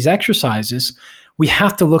intent for these exercises, we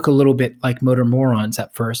have to look a little bit like motor morons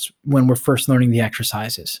at first when we're first learning the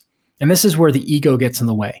exercises. And this is where the ego gets in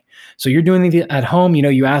the way. So you're doing it at home.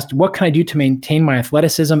 You asked, what can I do to maintain my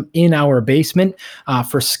athleticism in our basement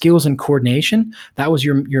for skills and coordination? That was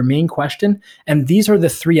your main question. And these are the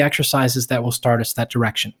 3 exercises that will start us that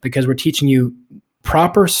direction, because we're teaching you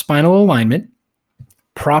proper spinal alignment,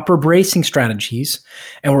 proper bracing strategies,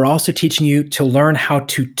 and we're also teaching you to learn how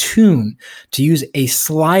to tune, to use a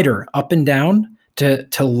slider up and down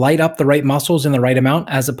to light up the right muscles in the right amount,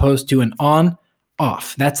 as opposed to an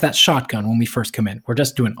on-off. That's that shotgun when we first come in. We're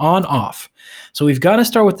just doing on-off. So we've got to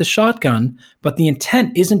start with the shotgun, but the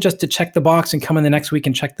intent isn't just to check the box and come in the next week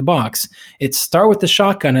and check the box. It's start with the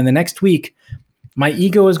shotgun, and the next week, my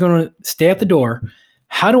ego is going to stay at the door.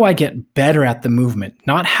 How do I get better at the movement?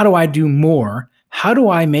 Not how do I do more? How do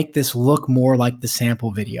I make this look more like the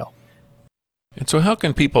sample video? And so how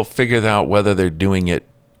can people figure out whether they're doing it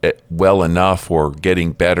well enough or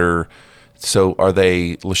getting better? So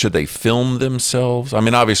should they film themselves? I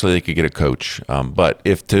mean, obviously they could get a coach, but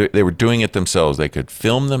if they were doing it themselves, they could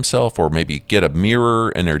film themselves or maybe get a mirror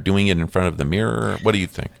and they're doing it in front of the mirror. What do you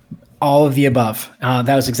think? All of the above.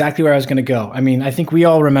 That was exactly where I was going to go. I mean, I think we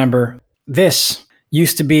all remember this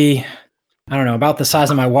used to be, I don't know, about the size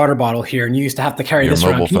of my water bottle here, and you used to have to carry your this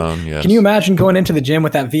mobile around. phone, yes. Can you imagine going into the gym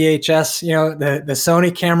with that VHS, the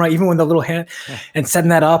Sony camera, even with the little hand, and setting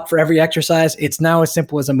that up for every exercise? It's now as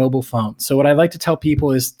simple as a mobile phone. So what I like to tell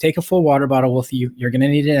people is take a full water bottle with you. You're going to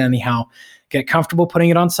need it anyhow. Get comfortable putting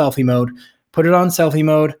it on selfie mode. Put it on selfie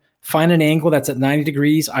mode. Find an angle that's at 90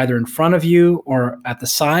 degrees, either in front of you or at the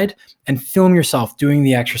side, and film yourself doing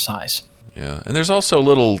the exercise. Yeah, and there's also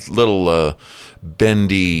little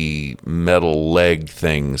bendy metal leg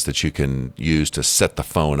things that you can use to set the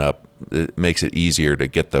phone up. It makes it easier to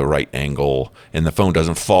get the right angle, and the phone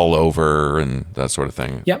doesn't fall over and that sort of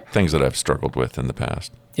thing. Yep. Things that I've struggled with in the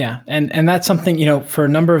past. Yeah, and that's something, for a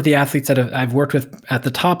number of the athletes that I've worked with at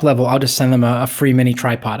the top level, I'll just send them a free mini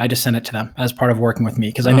tripod. I just send it to them as part of working with me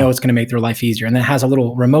because I know it's going to make their life easier. And it has a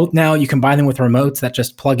little remote now. You can buy them with remotes that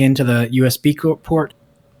just plug into the USB port.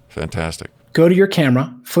 Fantastic. go to your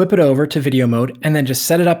camera, flip it over to video mode, and then just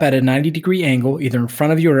set it up at a 90-degree angle, either in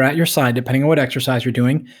front of you or at your side, depending on what exercise you're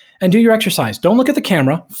doing, and do your exercise. Don't look at the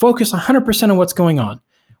camera. Focus 100% on what's going on.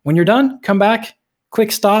 When you're done, come back,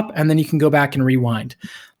 click stop, and then you can go back and rewind.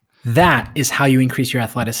 That is how you increase your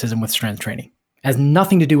athleticism with strength training. It has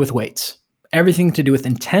nothing to do with weights. Everything to do with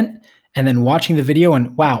intent, and then watching the video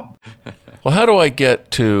and wow. Well, how do I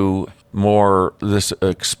get to more this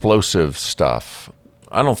explosive stuff?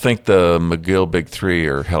 I don't think the McGill Big Three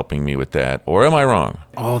are helping me with that. Or am I wrong?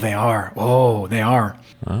 Oh, they are.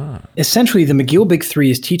 Essentially, the McGill Big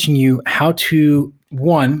Three is teaching you how to,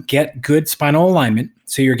 one, get good spinal alignment.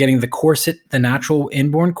 So you're getting the corset, the natural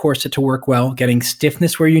inborn corset to work well, getting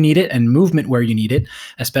stiffness where you need it and movement where you need it,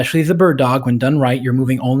 especially the bird dog. When done right, you're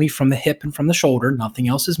moving only from the hip and from the shoulder. Nothing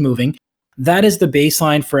else is moving. That is the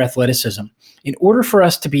baseline for athleticism. In order for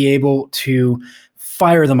us to be able to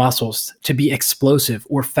fire the muscles, to be explosive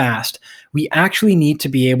or fast, we actually need to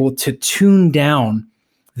be able to tune down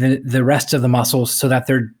the rest of the muscles so that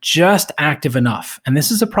they're just active enough. And this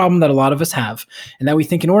is a problem that a lot of us have, and that we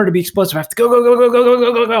think in order to be explosive, I have to go, go, go, go, go, go,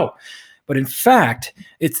 go, go, go. But in fact,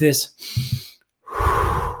 it's this.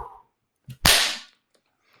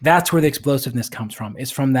 That's where the explosiveness comes from.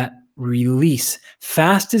 It's from that release.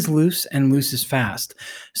 Fast is loose and loose is fast.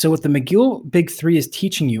 So what the McGill Big Three is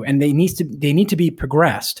teaching you, and they need to be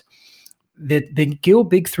progressed. The McGill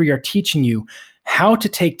Big Three are teaching you how to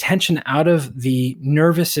take tension out of the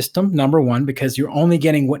nervous system, number one, because you're only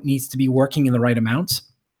getting what needs to be working in the right amounts.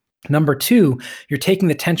 Number two, you're taking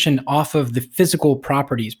the tension off of the physical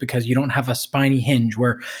properties because you don't have a spiny hinge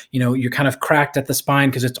where, you're kind of cracked at the spine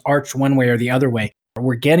because it's arched one way or the other way.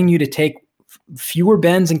 We're getting you to take fewer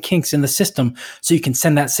bends and kinks in the system so you can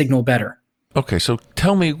send that signal better. Okay, so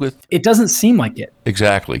tell me It doesn't seem like it.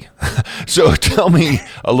 Exactly. So tell me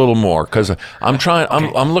a little more, because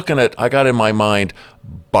I'm looking at, I got in my mind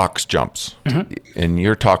box jumps, and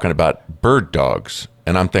you're talking about bird dogs,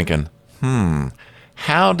 and I'm thinking,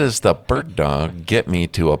 how does the bird dog get me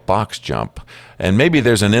to a box jump? And maybe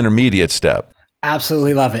there's an intermediate step.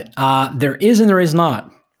 Absolutely love it. There is and there is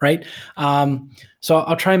not, right? So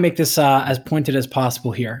I'll try and make this as pointed as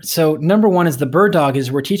possible here. So number one is the bird dog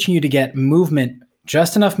is we're teaching you to get movement,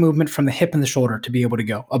 just enough movement from the hip and the shoulder to be able to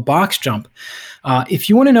go. A box jump, if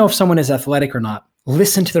you want to know if someone is athletic or not,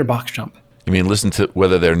 listen to their box jump. You mean listen to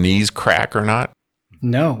whether their knees crack or not?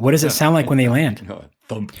 No. What does it sound like when they land? No,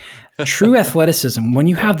 thump. True athleticism, when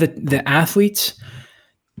you have the athletes,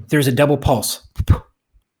 there's a double pulse.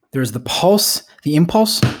 There's the pulse, the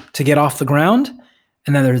impulse to get off the ground,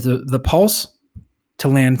 and then there's the pulse to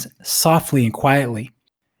land softly and quietly.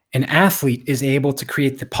 An athlete is able to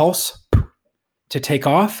create the pulse to take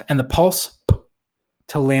off and the pulse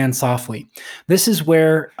to land softly. This is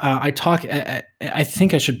where I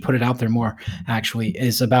think I should put it out there more, actually,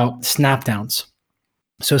 is about snap downs.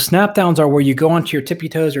 So snap downs are where you go onto your tippy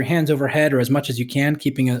toes, your hands overhead, or as much as you can,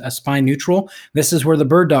 keeping a spine neutral. This is where the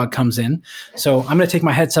bird dog comes in. So I'm going to take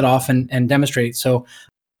my headset off and demonstrate. So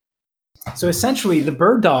essentially the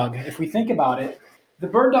bird dog, if we think about it, the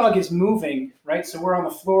bird dog is moving, right? So we're on the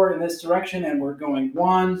floor in this direction and we're going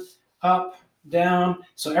one, up, down.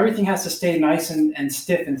 So everything has to stay nice and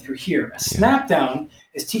stiff and through here. A snap down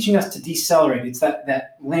is teaching us to decelerate. It's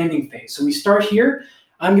that landing phase. So we start here.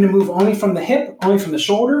 I'm going to move only from the hip, only from the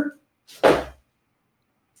shoulder. And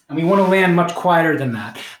we want to land much quieter than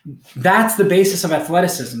that. That's the basis of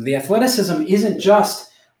athleticism. The athleticism isn't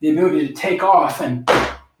just the ability to take off and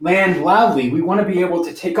land loudly. We want to be able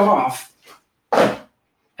to take off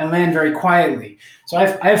and land very quietly. So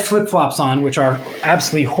I have flip-flops on, which are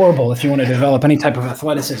absolutely horrible if you want to develop any type of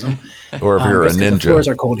athleticism. Or if you're a ninja. The floors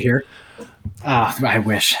are cold here. I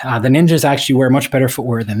wish. The ninjas actually wear much better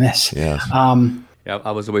footwear than this. Yes.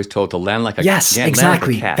 I was always told to land like a yes, cat.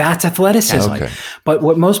 Exactly. Like a cat. That's athleticism. Okay. But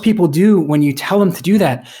what most people do when you tell them to do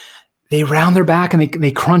that, they round their back and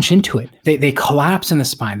they crunch into it. They collapse in the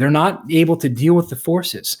spine. They're not able to deal with the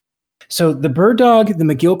forces. So the bird dog, the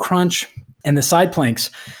McGill crunch, and the side planks,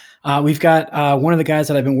 we've got one of the guys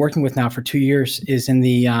that I've been working with now for 2 years is in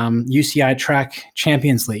the UCI Track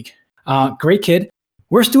Champions League. Great kid.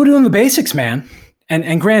 We're still doing the basics, man.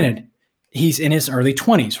 And granted, he's in his early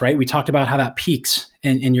 20s, right? We talked about how that peaks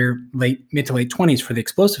in your mid to late 20s for the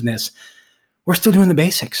explosiveness. We're still doing the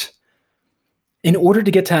basics. In order to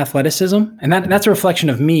get to athleticism, and that's a reflection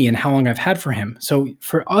of me and how long I've had for him. So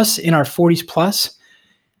for us in our 40s plus,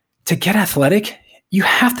 to get athletic, you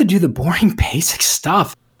have to do the boring basic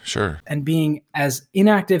stuff. Sure. And being as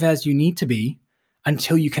inactive as you need to be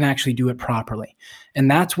until you can actually do it properly. And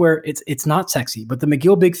that's where it's not sexy. But the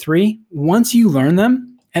McGill Big Three, once you learn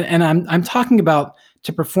them, and I'm talking about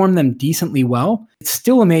to perform them decently well, it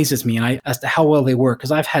still amazes me as to how well they work.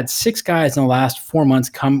 Because I've had 6 guys in the last 4 months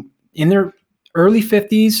come in their early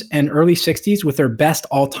 50s and early 60s with their best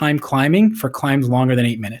all-time climbing for climbs longer than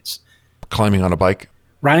 8 minutes. Climbing on a bike?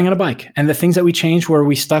 Riding on a bike. And the things that we changed were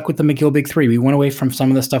we stuck with the McGill Big 3. We went away from some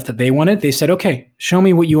of the stuff that they wanted. They said, okay, show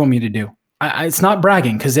me what you want me to do. It's not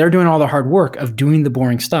bragging because they're doing all the hard work of doing the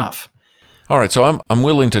boring stuff. All right, so I'm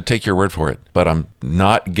willing to take your word for it, but I'm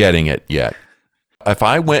not getting it yet. If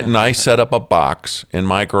I went and I set up a box in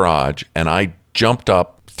my garage and I jumped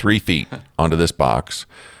up 3 feet onto this box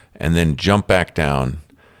and then jumped back down,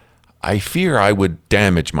 I fear I would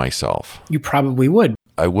damage myself. You probably would.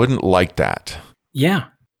 I wouldn't like that. Yeah.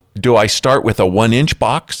 Do I start with a 1-inch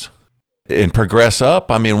box and progress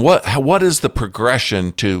up? I mean, what is the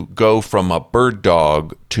progression to go from a bird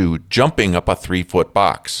dog to jumping up a 3-foot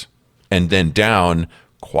box and then down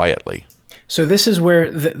quietly? So this is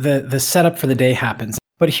where the setup for the day happens.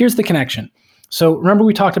 But here's the connection. So remember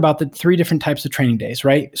we talked about the 3 different types of training days,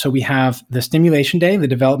 right? So we have the stimulation day, the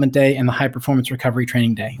development day, and the high performance recovery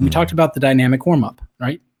training day. We talked about the dynamic warm-up,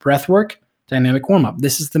 right? Breath work, dynamic warm-up.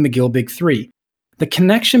 This is the McGill Big 3. The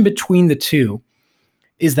connection between the two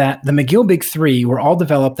is that the McGill Big 3 were all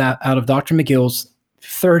developed out of Dr. McGill's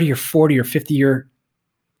 30 or 40 or 50 year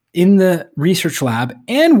in the research lab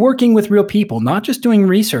and working with real people, not just doing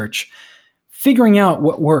research, figuring out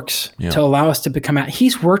what works to allow us to become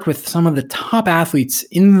he's worked with some of the top athletes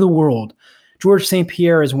in the world. George St.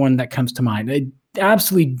 Pierre is one that comes to mind. An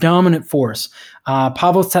absolutely dominant force.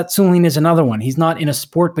 Pavel Tsatsouline is another one. He's not in a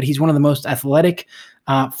sport, but he's one of the most athletic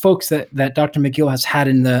folks that Dr. McGill has had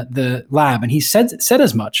in the lab. And he said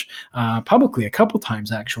as much publicly a couple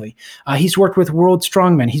times, actually. He's worked with world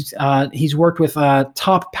strongmen. He's worked with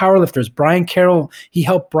top powerlifters. Brian Carroll, he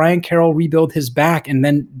helped Brian Carroll rebuild his back. And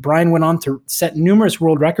then Brian went on to set numerous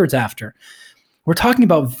world records after. We're talking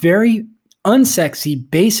about very unsexy,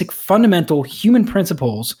 basic, fundamental human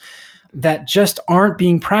principles that just aren't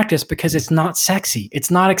being practiced because it's not sexy.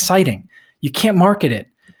 It's not exciting. You can't market it,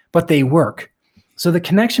 but they work. So the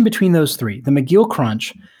connection between those 3, the McGill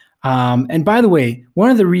Crunch, and by the way,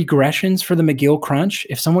 one of the regressions for the McGill Crunch,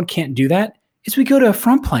 if someone can't do that, is we go to a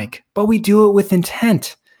front plank, but we do it with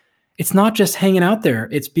intent. It's not just hanging out there.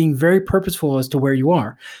 It's being very purposeful as to where you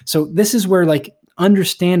are. So this is where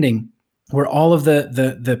understanding where all of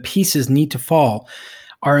the pieces need to fall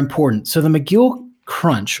are important. So the McGill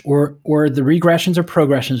Crunch or the regressions or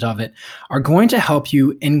progressions of it are going to help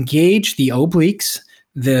you engage the obliques,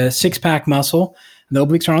 the 6-pack muscle. The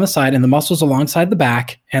obliques are on the side and the muscles alongside the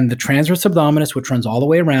back and the transverse abdominis, which runs all the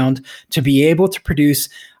way around, to be able to produce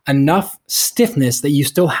enough stiffness that you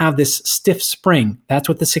still have this stiff spring. That's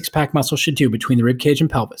what the 6-pack muscle should do between the rib cage and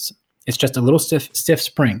pelvis. It's just a little stiff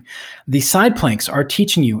spring. The side planks are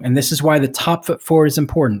teaching you, and this is why the top foot forward is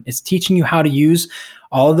important. It's teaching you how to use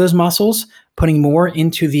all of those muscles, putting more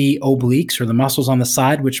into the obliques or the muscles on the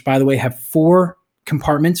side, which, by the way, have 4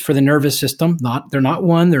 compartments for the nervous system. They're not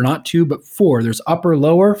 1, they're not 2, but 4. There's upper,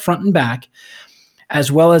 lower, front, and back,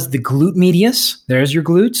 as well as the glute medius. There's your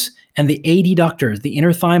glutes, and the adductors, the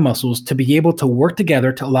inner thigh muscles, to be able to work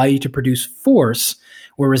together to allow you to produce force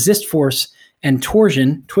or resist force and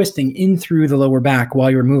torsion, twisting in through the lower back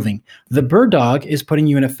while you're moving. The bird dog is putting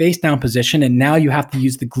you in a face down position, and now you have to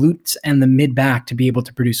use the glutes and the mid back to be able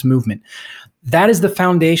to produce movement. That is the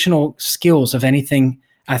foundational skills of anything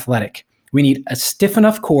athletic. We need a stiff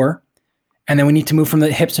enough core, and then we need to move from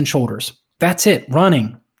the hips and shoulders. That's it.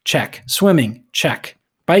 Running, check. Swimming, check.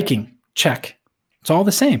 Biking, check. It's all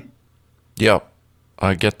the same. Yeah,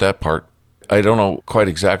 I get that part. I don't know quite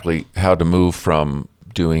exactly how to move from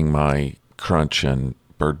doing my crunch and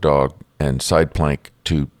bird dog and side plank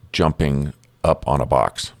to jumping up on a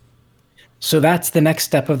box. So that's the next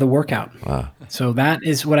step of the workout. So that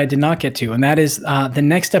is what I did not get to. And that is the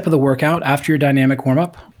next step of the workout after your dynamic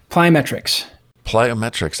warm-up, plyometrics.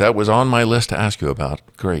 Plyometrics. That was on my list to ask you about.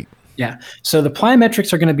 Great. Yeah. So the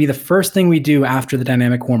plyometrics are going to be the first thing we do after the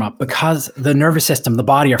dynamic warm-up because the nervous system, the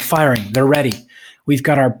body are firing. They're ready. We've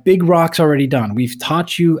got our big rocks already done. We've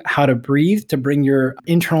taught you how to breathe to bring your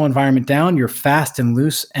internal environment down. You're fast and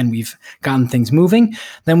loose, and we've gotten things moving.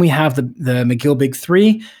 Then we have the McGill Big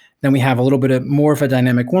 3. Then we have a little bit more of a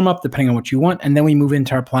dynamic warm-up, depending on what you want. And then we move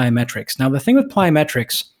into our plyometrics. Now, the thing with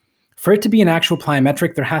plyometrics, for it to be an actual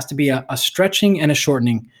plyometric, there has to be a stretching and a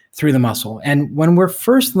shortening through the muscle. And when we're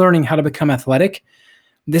first learning how to become athletic,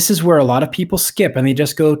 this is where a lot of people skip and they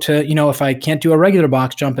just go to, if I can't do a regular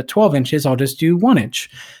box jump at 12 inches, I'll just do 1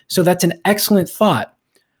 inch. So that's an excellent thought.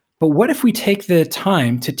 But what if we take the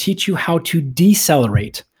time to teach you how to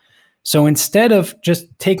decelerate? So instead of just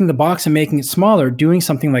taking the box and making it smaller, doing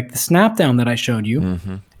something like the snap down that I showed you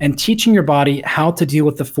and teaching your body how to deal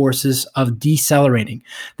with the forces of decelerating.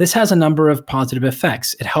 This has a number of positive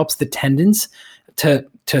effects. It helps the tendons to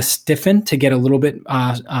stiffen, to get a little bit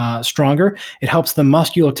stronger. It helps the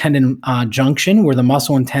musculo-tendon junction, where the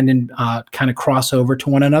muscle and tendon kind of cross over to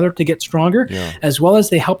one another, to get stronger, as well as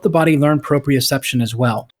they help the body learn proprioception as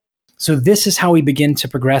well. So this is how we begin to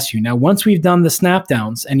progress you. Now, once we've done the snap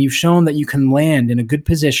downs and you've shown that you can land in a good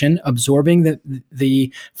position, absorbing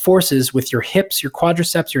the forces with your hips, your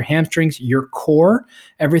quadriceps, your hamstrings, your core,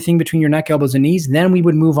 everything between your neck, elbows, and knees, then we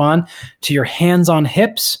would move on to your hands on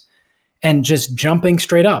hips and just jumping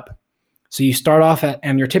straight up. So you start off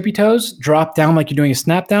on your tippy toes, drop down like you're doing a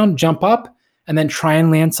snap down, jump up, and then try and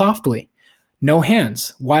land softly. No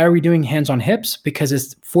hands. Why are we doing hands on hips? Because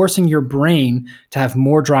it's forcing your brain to have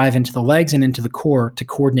more drive into the legs and into the core to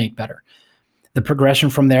coordinate better. The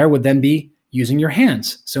progression from there would then be using your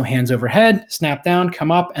hands. So hands overhead, snap down,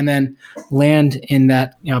 come up, and then land in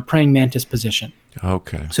that praying mantis position.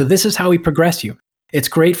 Okay. So this is how we progress you. It's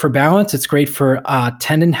great for balance. It's great for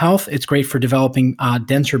tendon health. It's great for developing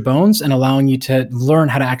denser bones and allowing you to learn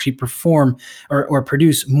how to actually perform or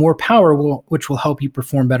produce more power, which will help you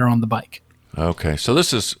perform better on the bike. Okay, so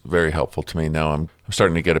this is very helpful to me. Now I'm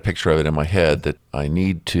starting to get a picture of it in my head that I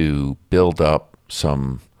need to build up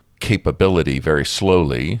some capability very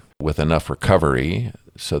slowly with enough recovery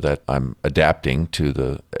so that I'm adapting to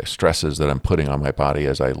the stresses that I'm putting on my body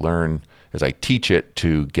as I learn, as I teach it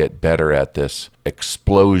to get better at this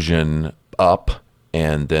explosion up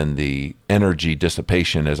and then the energy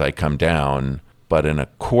dissipation as I come down, but in a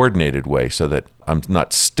coordinated way so that I'm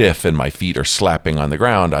not stiff and my feet are slapping on the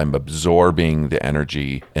ground. I'm absorbing the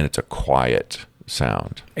energy and it's a quiet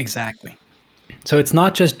sound. Exactly. So it's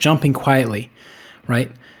not just jumping quietly,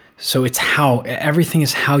 right? So it's everything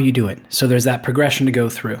is how you do it. So there's that progression to go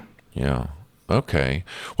through. Yeah. Okay.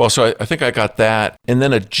 Well, so I think I got that. And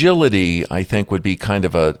then agility, I think, would be kind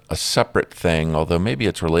of a separate thing, although maybe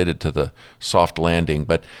it's related to the soft landing.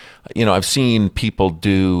 But, I've seen people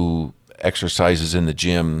do exercises in the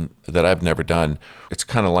gym that I've never done. It's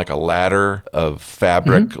kind of like a ladder of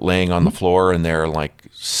fabric laying on the floor, and they're like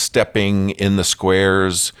stepping in the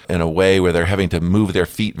squares in a way where they're having to move their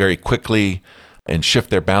feet very quickly and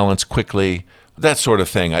shift their balance quickly. That sort of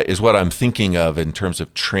thing is what I'm thinking of in terms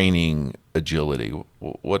of training agility.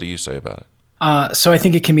 What do you say about it? So I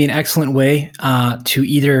think it can be an excellent way to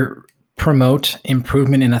either promote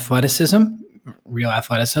improvement in athleticism, real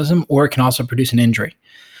athleticism, or it can also produce an injury.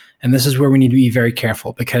 And this is where we need to be very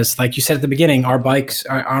careful because, like you said at the beginning,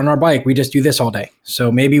 on our bike, we just do this all day.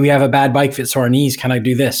 So maybe we have a bad bike fit, so our knees kind of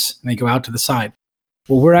do this and they go out to the side.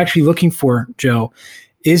 What we're actually looking for, Joe,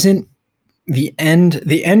 isn't the end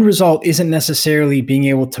result isn't necessarily being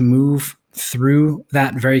able to move through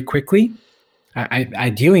that very quickly.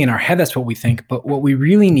 Ideally, in our head, that's what we think. But what we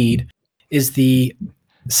really need is the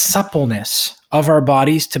suppleness of our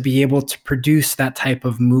bodies to be able to produce that type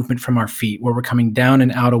of movement from our feet where we're coming down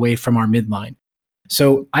and out away from our midline.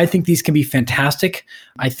 So I think these can be fantastic.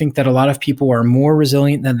 I think that a lot of people are more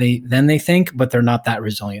resilient than they think, but they're not that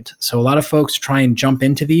resilient. So a lot of folks try and jump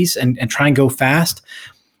into these and try and go fast.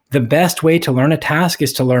 The best way to learn a task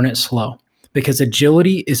is to learn it slow because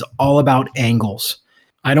agility is all about angles.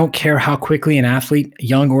 I don't care how quickly an athlete,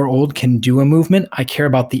 young or old, can do a movement. I care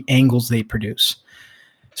about the angles they produce.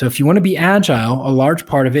 So if you want to be agile, a large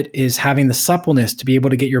part of it is having the suppleness to be able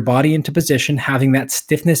to get your body into position, having that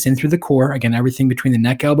stiffness in through the core, again, everything between the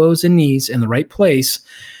neck, elbows, and knees in the right place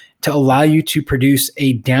to allow you to produce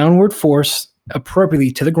a downward force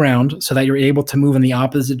appropriately to the ground so that you're able to move in the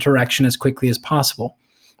opposite direction as quickly as possible.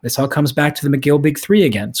 This all comes back to the McGill Big Three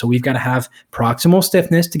again. So we've got to have proximal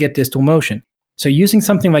stiffness to get distal motion. So using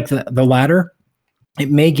something like the ladder, it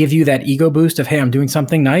may give you that ego boost of, hey, I'm doing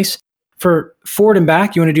something nice. For forward and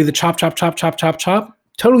back, you want to do the chop, chop, chop, chop, chop, chop.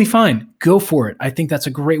 Totally fine. Go for it. I think that's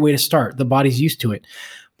a great way to start. The body's used to it.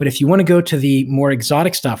 But if you want to go to the more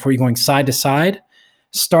exotic stuff where you're going side to side,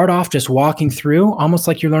 start off just walking through almost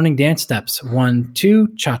like you're learning dance steps. 1,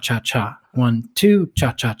 2, cha, cha, cha. 1, 2,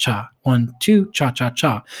 cha, cha, cha. 1, 2, cha, cha,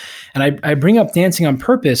 cha. And I bring up dancing on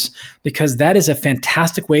purpose because that is a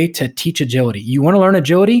fantastic way to teach agility. You want to learn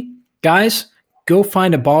agility? Guys, go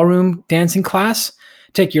find a ballroom dancing class.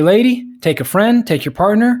 Take your lady, take a friend, take your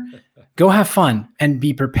partner, go have fun and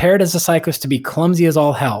be prepared as a cyclist to be clumsy as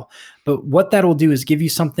all hell. But what that will do is give you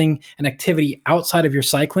something, an activity outside of your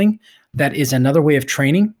cycling that is another way of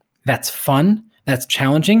training, that's fun, that's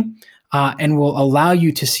challenging, and will allow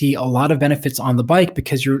you to see a lot of benefits on the bike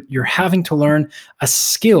because you're having to learn a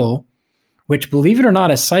skill which, believe it or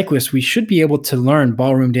not, as cyclists, we should be able to learn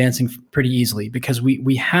ballroom dancing pretty easily because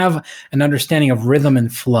we have an understanding of rhythm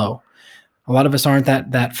and flow. A lot of us aren't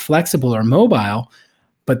that flexible or mobile,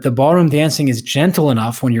 but the ballroom dancing is gentle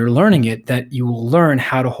enough when you're learning it that you will learn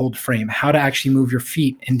how to hold frame, how to actually move your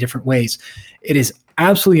feet in different ways. It is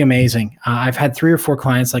absolutely amazing. I've had 3 or 4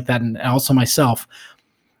 clients like that, and also myself.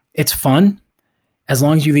 It's fun as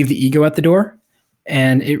long as you leave the ego at the door.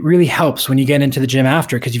 And it really helps when you get into the gym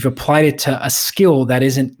after because you've applied it to a skill that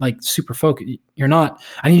isn't like super focused. You're not,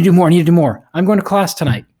 I need to do more. I'm going to class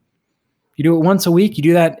tonight. You do it once a week. You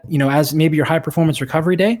do that, as maybe your high performance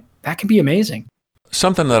recovery day. That can be amazing.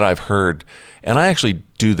 Something that I've heard, and I actually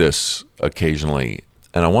do this occasionally,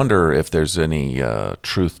 and I wonder if there's any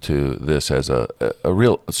truth to this as a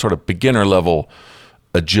real sort of beginner level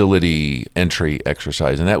agility entry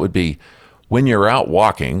exercise. And that would be when you're out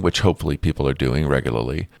walking, which hopefully people are doing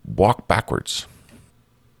regularly, walk backwards.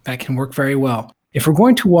 That can work very well. If we're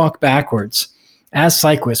going to walk backwards, as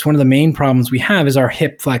cyclists, one of the main problems we have is our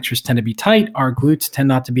hip flexors tend to be tight. Our glutes tend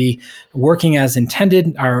not to be working as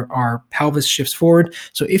intended. Our pelvis shifts forward.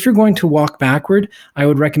 So if you're going to walk backward, I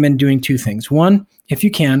would recommend doing 2 things. One, if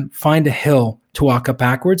you can, find a hill to walk up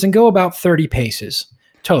backwards and go about 30 paces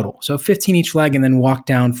total. So 15 each leg and then walk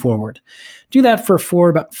down forward. Do that for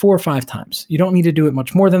about 4 or 5 times. You don't need to do it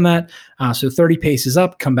much more than that. So 30 paces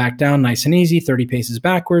up, come back down nice and easy. 30 paces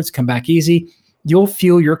backwards, come back easy. You'll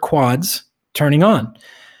feel your quads turning on.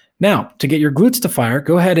 Now, to get your glutes to fire,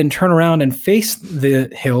 go ahead and turn around and face the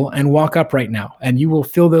hill and walk up right now. And you will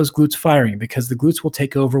feel those glutes firing because the glutes will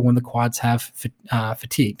take over when the quads have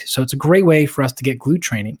fatigued. So it's a great way for us to get glute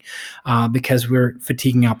training because we're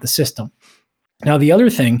fatiguing out the system. Now, the other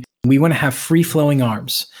thing, we want to have free-flowing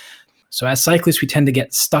arms. So as cyclists, we tend to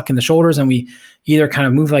get stuck in the shoulders and we either kind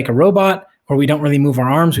of move like a robot or we don't really move our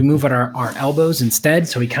arms. We move at our elbows instead.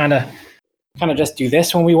 So we kind of just do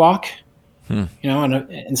this when we walk.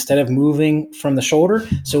 Instead of moving from the shoulder.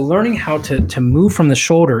 So learning how to move from the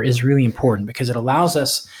shoulder is really important because it allows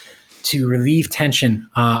us to relieve tension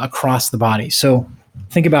across the body. So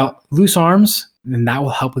think about loose arms, and that will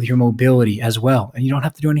help with your mobility as well. And you don't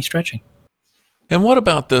have to do any stretching. And what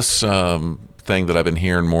about this thing that I've been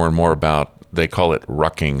hearing more and more about? They call it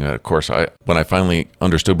rucking. Of course, when I finally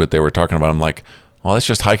understood what they were talking about, I'm like, well, that's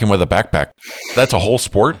just hiking with a backpack. That's a whole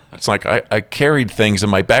sport. It's like I carried things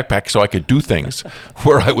in my backpack so I could do things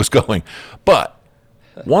where I was going. But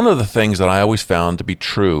one of the things that I always found to be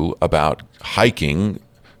true about hiking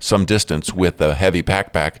some distance with a heavy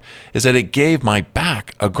backpack is that it gave my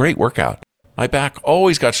back a great workout. My back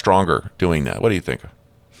always got stronger doing that. What do you think?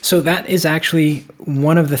 So that is actually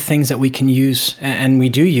one of the things that we can use, and we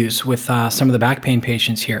do use with some of the back pain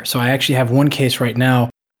patients here. So I actually have one case right now,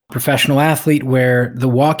 professional athlete, where the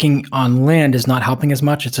walking on land is not helping as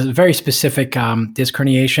much. It's a very specific disc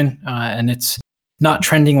herniation, and it's not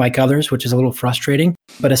trending like others, which is a little frustrating.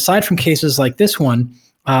 But aside from cases like this one,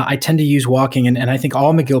 I tend to use walking, and I think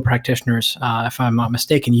all McGill practitioners, if I'm not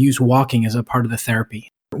mistaken, use walking as a part of the therapy.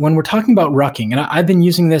 When we're talking about rucking, and I've been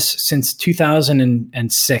using this since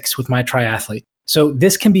 2006 with my triathlete. So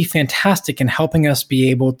this can be fantastic in helping us be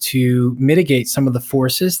able to mitigate some of the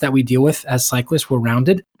forces that we deal with as cyclists. We're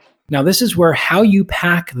rounded. Now, this is where how you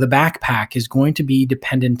pack the backpack is going to be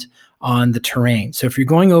dependent on the terrain. So if you're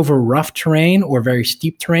going over rough terrain or very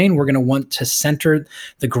steep terrain, we're going to want to center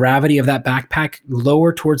the gravity of that backpack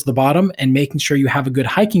lower towards the bottom and making sure you have a good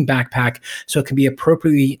hiking backpack so it can be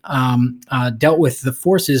appropriately dealt with the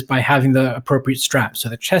forces by having the appropriate strap. So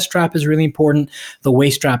the chest strap is really important. The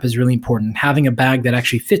waist strap is really important. Having a bag that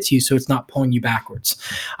actually fits you so it's not pulling you backwards.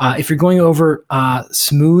 If you're going over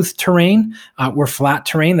smooth terrain or flat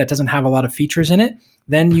terrain that doesn't have a lot of features in it,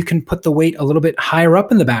 then you can put the weight a little bit higher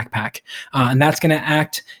up in the backpack. And that's going to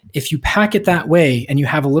act, if you pack it that way and you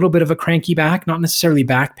have a little bit of a cranky back, not necessarily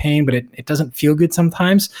back pain, but it doesn't feel good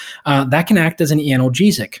sometimes, that can act as an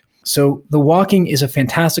analgesic. So the walking is a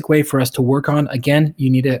fantastic way for us to work on. Again, you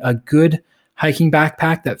need a good hiking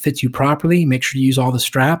backpack that fits you properly. Make sure you use all the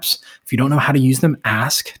straps. If you don't know how to use them,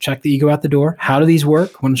 ask. Check the ego out the door. How do these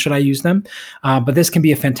work? When should I use them? But this can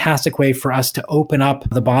be a fantastic way for us to open up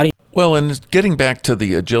the body. Well, and getting back to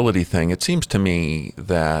the agility thing, it seems to me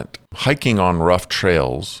that hiking on rough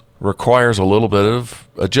trails requires a little bit of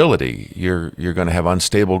agility. You're going to have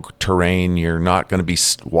unstable terrain. You're not going to be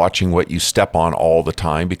watching what you step on all the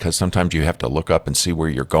time because sometimes you have to look up and see where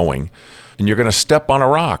you're going. And you're going to step on a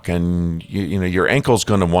rock and your ankle's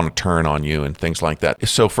going to want to turn on you and things like that.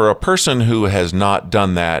 So for a person who has not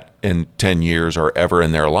done that in 10 years or ever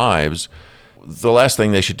in their lives, the last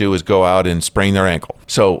thing they should do is go out and sprain their ankle.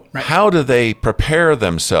 So How do they prepare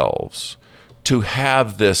themselves to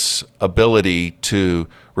have this ability to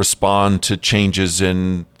respond to changes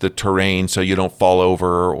in the terrain so you don't fall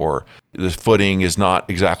over, or the footing is not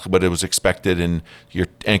exactly what it was expected and your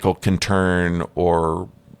ankle can turn or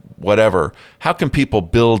whatever. How can people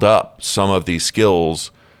build up some of these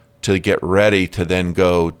skills to get ready to then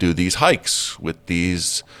go do these hikes with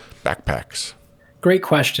these backpacks? Great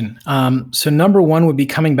question. So number one would be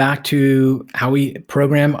coming back to how we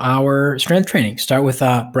program our strength training. Start with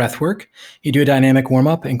breath work. You do a dynamic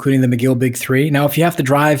warm-up, including the McGill Big 3. Now, if you have to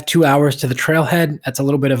drive 2 hours to the trailhead, that's a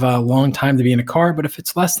little bit of a long time to be in a car. But if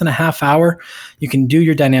it's less than a half hour, you can do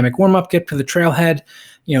your dynamic warm-up, get to the trailhead,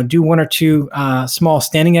 do 1 or 2 small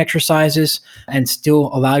standing exercises, and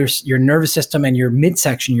still allow your nervous system and your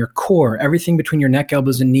midsection, your core, everything between your neck,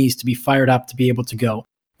 elbows, and knees to be fired up to be able to go.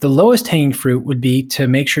 The lowest hanging fruit would be to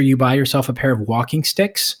make sure you buy yourself a pair of walking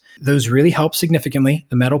sticks. Those really help significantly.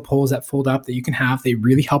 The metal poles that fold up that you can have, they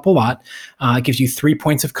really help a lot. It gives you 3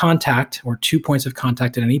 points of contact or 2 points of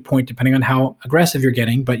contact at any point, depending on how aggressive you're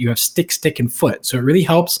getting, but you have stick, and foot. So it really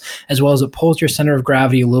helps, as well as it pulls your center of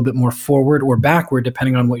gravity a little bit more forward or backward,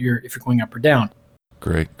 depending on if you're going up or down.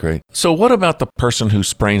 Great. So what about the person who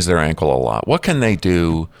sprains their ankle a lot? What can they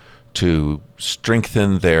do to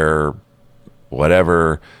strengthen their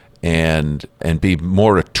whatever, and be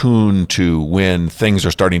more attuned to when things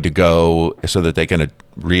are starting to go so that they can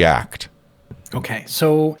react? Okay,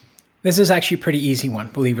 so this is actually a pretty easy one,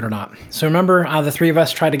 believe it or not. So remember, the 3 of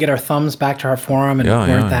us tried to get our thumbs back to our forearm and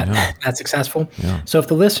weren't that successful. Yeah. So if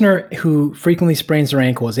the listener who frequently sprains their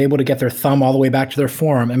ankle is able to get their thumb all the way back to their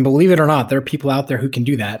forearm, and believe it or not, there are people out there who can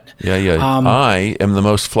do that. Yeah. I am the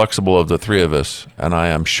most flexible of the 3 of us, and I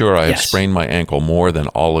am sure I have sprained my ankle more than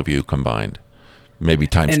all of you combined. Maybe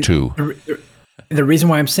times 2. The reason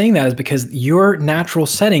why I'm saying that is because your natural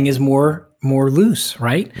setting is more loose,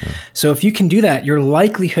 right? Yeah. So if you can do that, your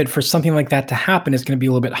likelihood for something like that to happen is going to be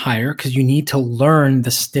a little bit higher, because you need to learn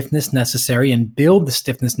the stiffness necessary and build the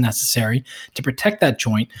stiffness necessary to protect that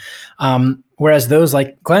joint. Whereas those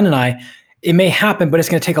like Glenn and I, it may happen, but it's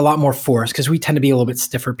going to take a lot more force because we tend to be a little bit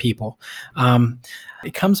stiffer people.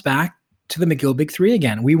 It comes back to the McGill Big 3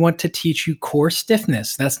 again. We want to teach you core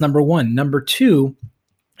stiffness. That's number 1. Number 2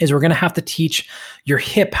 is we're going to have to teach your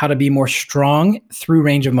hip how to be more strong through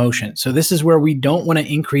range of motion. So this is where we don't want to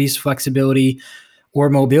increase flexibility or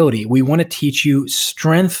mobility. We want to teach you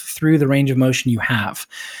strength through the range of motion you have.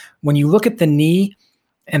 When you look at the knee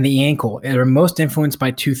and the ankle, they're most influenced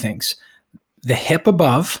by 2 things: the hip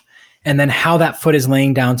above, and then how that foot is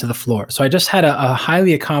laying down to the floor. So I just had a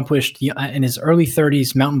highly accomplished, in his early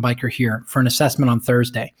 30s, mountain biker here for an assessment on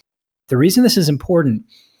Thursday. The reason this is important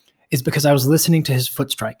is because I was listening to his foot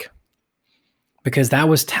strike, because that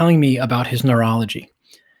was telling me about his neurology.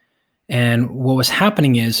 And what was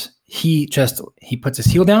happening is he puts his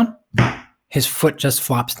heel down, his foot just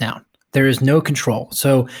flops down. There is no control.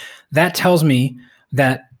 So that tells me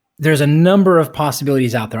that there's a number of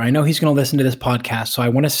possibilities out there. I know he's going to listen to this podcast, so I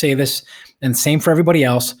want to say this, and same for everybody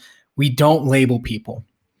else. We don't label people.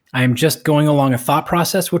 I am just going along a thought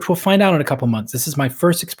process, which we'll find out in a couple months. This is my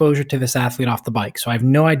first exposure to this athlete off the bike, so I have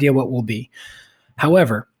no idea what will be.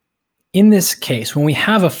 However, in this case, when we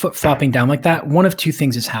have a foot flopping down like that, one of 2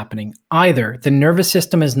 things is happening. Either the nervous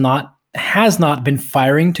system has not been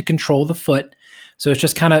firing to control the foot, so it's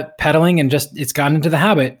just kind of pedaling and it's gotten into the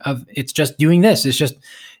habit of it's just doing this. It's just,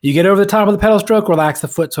 you get over the top of the pedal stroke, relax the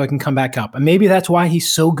foot so I can come back up. And maybe that's why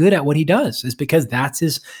he's so good at what he does, is because that's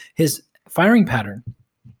his firing pattern.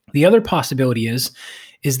 The other possibility is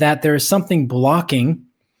that there is something blocking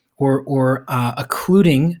or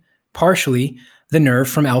occluding partially the nerve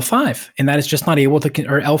from L5, and that is just not able to,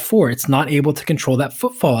 or L4, it's not able to control that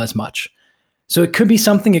footfall as much. So it could be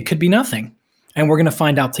something, it could be nothing, and we're going to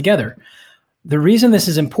find out together. The reason this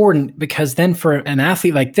is important, because then for an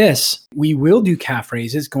athlete like this, we will do calf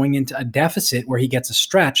raises going into a deficit where he gets a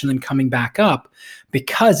stretch and then coming back up,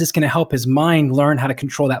 because it's going to help his mind learn how to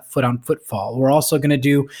control that foot on footfall. We're also going to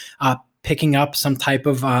do picking up some type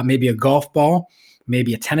of maybe a golf ball,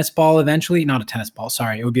 maybe a tennis ball eventually. Not a tennis ball,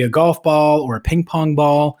 sorry. It would be a golf ball or a ping pong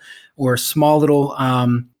ball or a small little,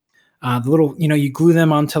 you glue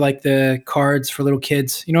them onto like the cards for little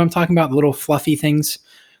kids. You know what I'm talking about? The little fluffy things.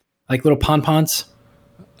 Like little pom-poms?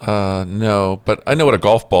 No, but I know what a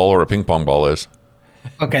golf ball or a ping pong ball is.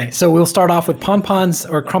 Okay, so we'll start off with pom-poms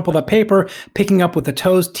or crumpled up paper, picking up with the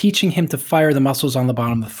toes, teaching him to fire the muscles on the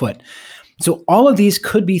bottom of the foot. So all of these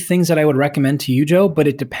could be things that I would recommend to you, Joe, but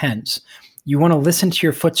it depends. You want to listen to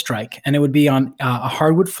your foot strike, and it would be on a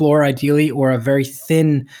hardwood floor, ideally, or a very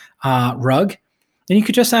thin rug. And you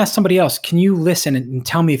could just ask somebody else, can you listen and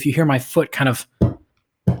tell me if you hear my foot kind of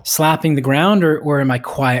slapping the ground, or am I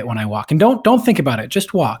quiet when I walk? And don't think about it,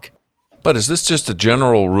 just walk. But is this just a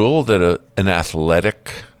general rule that an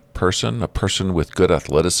athletic person, a person with good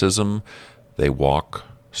athleticism, they walk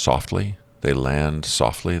softly, they land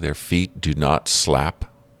softly, their feet do not slap?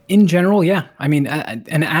 In general, yeah. I mean,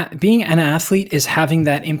 being an athlete is having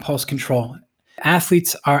that impulse control.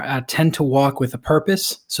 Athletes tend to walk with a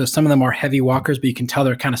purpose. So some of them are heavy walkers, but you can tell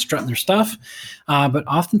they're kind of strutting their stuff. But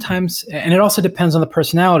oftentimes, and it also depends on the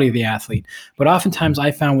personality of the athlete, but oftentimes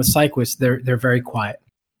I found with cyclists, they're very quiet.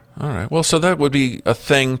 All right. Well, so that would be a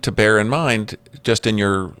thing to bear in mind just in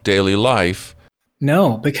your daily life.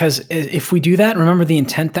 No, because if we do that, remember the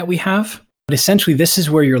intent that we have. But essentially, this is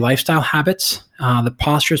where your lifestyle habits, the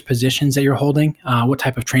postures, positions that you're holding, what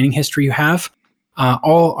type of training history you have,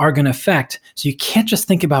 all are going to affect. So you can't just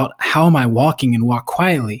think about how am I walking and walk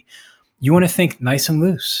quietly. You want to think nice and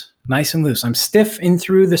loose, nice and loose. I'm stiff in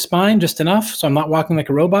through the spine just enough, so I'm not walking like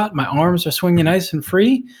a robot. My arms are swinging nice and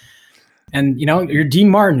free. And, you're Dean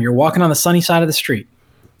Martin. You're walking on the sunny side of the street.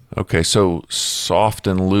 Okay, so soft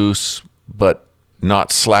and loose, but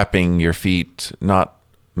not slapping your feet,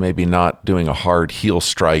 maybe not doing a hard heel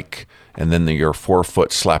strike, and then your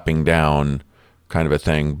forefoot slapping down kind of a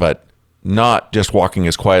thing, but not just walking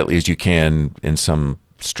as quietly as you can in some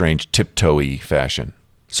strange tiptoey fashion.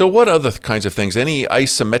 So what other kinds of things? Any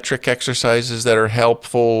isometric exercises that are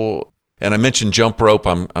helpful? And I mentioned jump rope.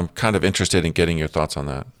 I'm kind of interested in getting your thoughts on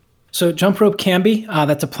that. So jump rope can be,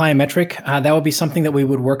 that's a plyometric. That would be something that we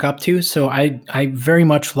would work up to. So I very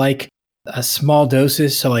much like small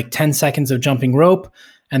doses. So like 10 seconds of jumping rope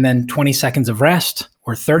and then 20 seconds of rest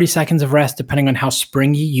or 30 seconds of rest, depending on how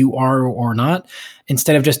springy you are or not,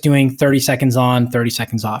 instead of just doing 30 seconds on, 30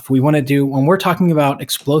 seconds off. We want to do, when we're talking about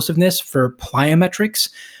explosiveness for plyometrics,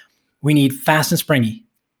 we need fast and springy.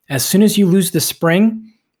 As soon as you lose the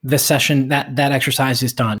spring, the session, that exercise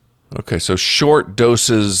is done. Okay, so short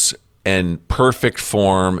doses and perfect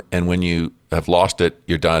form, and when you have lost it,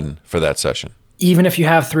 you're done for that session. Even if you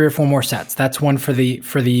have 3 or 4 more sets, that's one for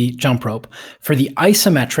the jump rope. For the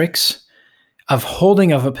isometrics of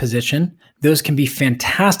holding of a position, those can be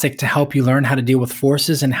fantastic to help you learn how to deal with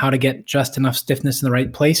forces and how to get just enough stiffness in the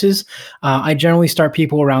right places. I generally start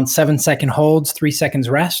people around 7-second holds, 3 seconds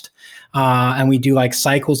rest, and we do like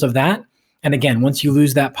cycles of that. And again, once you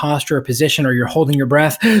lose that posture or position or you're holding your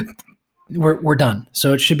breath, we're done.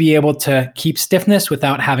 So it should be able to keep stiffness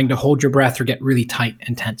without having to hold your breath or get really tight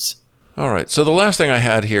and tense. All right. So the last thing I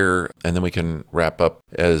had here, and then we can wrap up,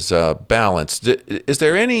 is balance. Is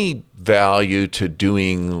there any value to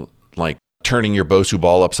doing like turning your Bosu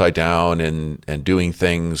ball upside down and doing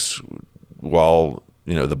things while,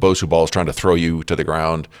 the Bosu ball is trying to throw you to the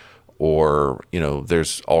ground? Or,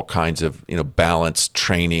 there's all kinds of, balance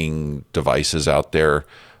training devices out there.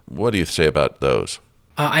 What do you say about those?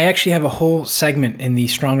 I actually have a whole segment in the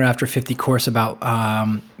Stronger After 50 course about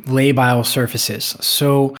labile surfaces.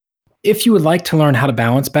 So if you would like to learn how to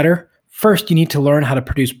balance better, first you need to learn how to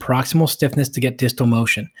produce proximal stiffness to get distal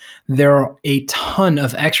motion. There are a ton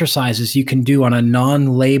of exercises you can do on a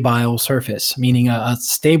non-labile surface, meaning a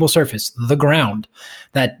stable surface, the ground,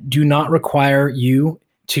 that do not require you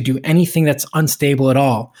to do anything that's unstable at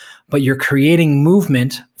all, but you're creating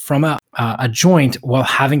movement from a joint while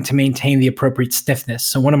having to maintain the appropriate stiffness.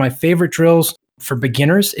 So one of my favorite drills for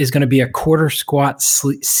beginners is going to be a quarter squat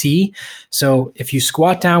C. So if you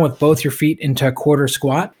squat down with both your feet into a quarter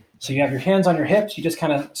squat, so you have your hands on your hips, you just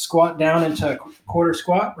kind of squat down into a quarter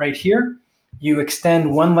squat right here. You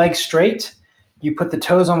extend one leg straight, you put the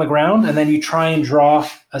toes on the ground, and then you try and draw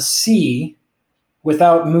a C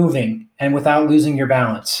without moving and without losing your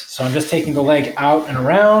balance. So I'm just taking the leg out and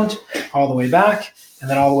around, all the way back, and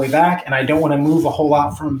then all the way back, and I don't want to move a whole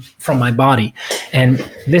lot from my body. And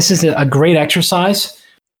this is a great exercise,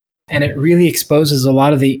 and it really exposes a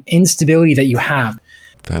lot of the instability that you have.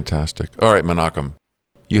 Fantastic. All right, Menachem,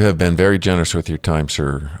 you have been very generous with your time,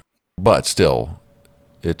 sir, but still,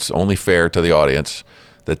 it's only fair to the audience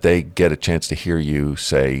that they get a chance to hear you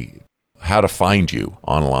say how to find you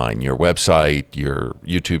online, your website, your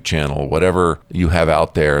YouTube channel, whatever you have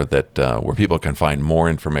out there that where people can find more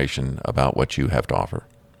information about what you have to offer.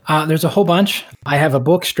 There's a whole bunch. I have a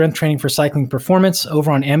book, Strength Training for Cycling Performance,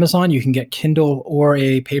 over on Amazon. You can get Kindle or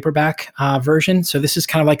a paperback version. So this is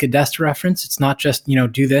kind of like a desk reference. It's not just,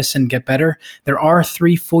 do this and get better. There are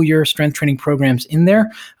 3 full-year strength training programs in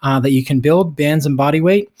there that you can build, bands and body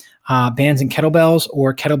weight, bands and kettlebells,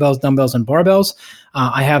 or kettlebells, dumbbells, and barbells.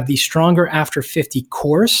 I have the Stronger After 50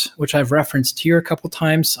 course, which I've referenced here a couple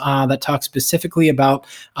times, that talks specifically about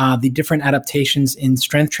the different adaptations in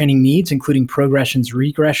strength training needs, including progressions,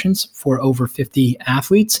 regressions for over 50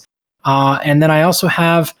 athletes. And then I also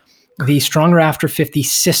have the Stronger After 50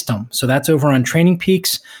 system. So that's over on Training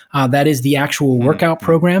Peaks. That is the actual workout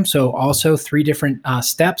program. So also 3 different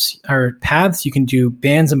steps or paths. You can do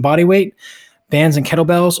bands and body weight, bands and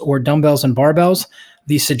kettlebells, or dumbbells and barbells.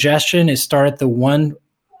 The suggestion is start at the one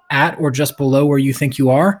at or just below where you think you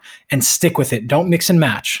are and stick with it. Don't mix and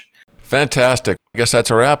match. Fantastic. I guess that's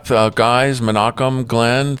a wrap, guys. Menachem,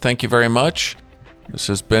 Glenn, thank you very much. This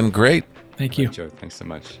has been great. Thank you. Joe, thanks so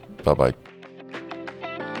much. Bye-bye.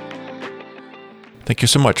 Thank you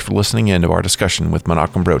so much for listening in to our discussion with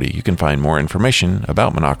Menachem Brodie. You can find more information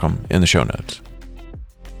about Menachem in the show notes.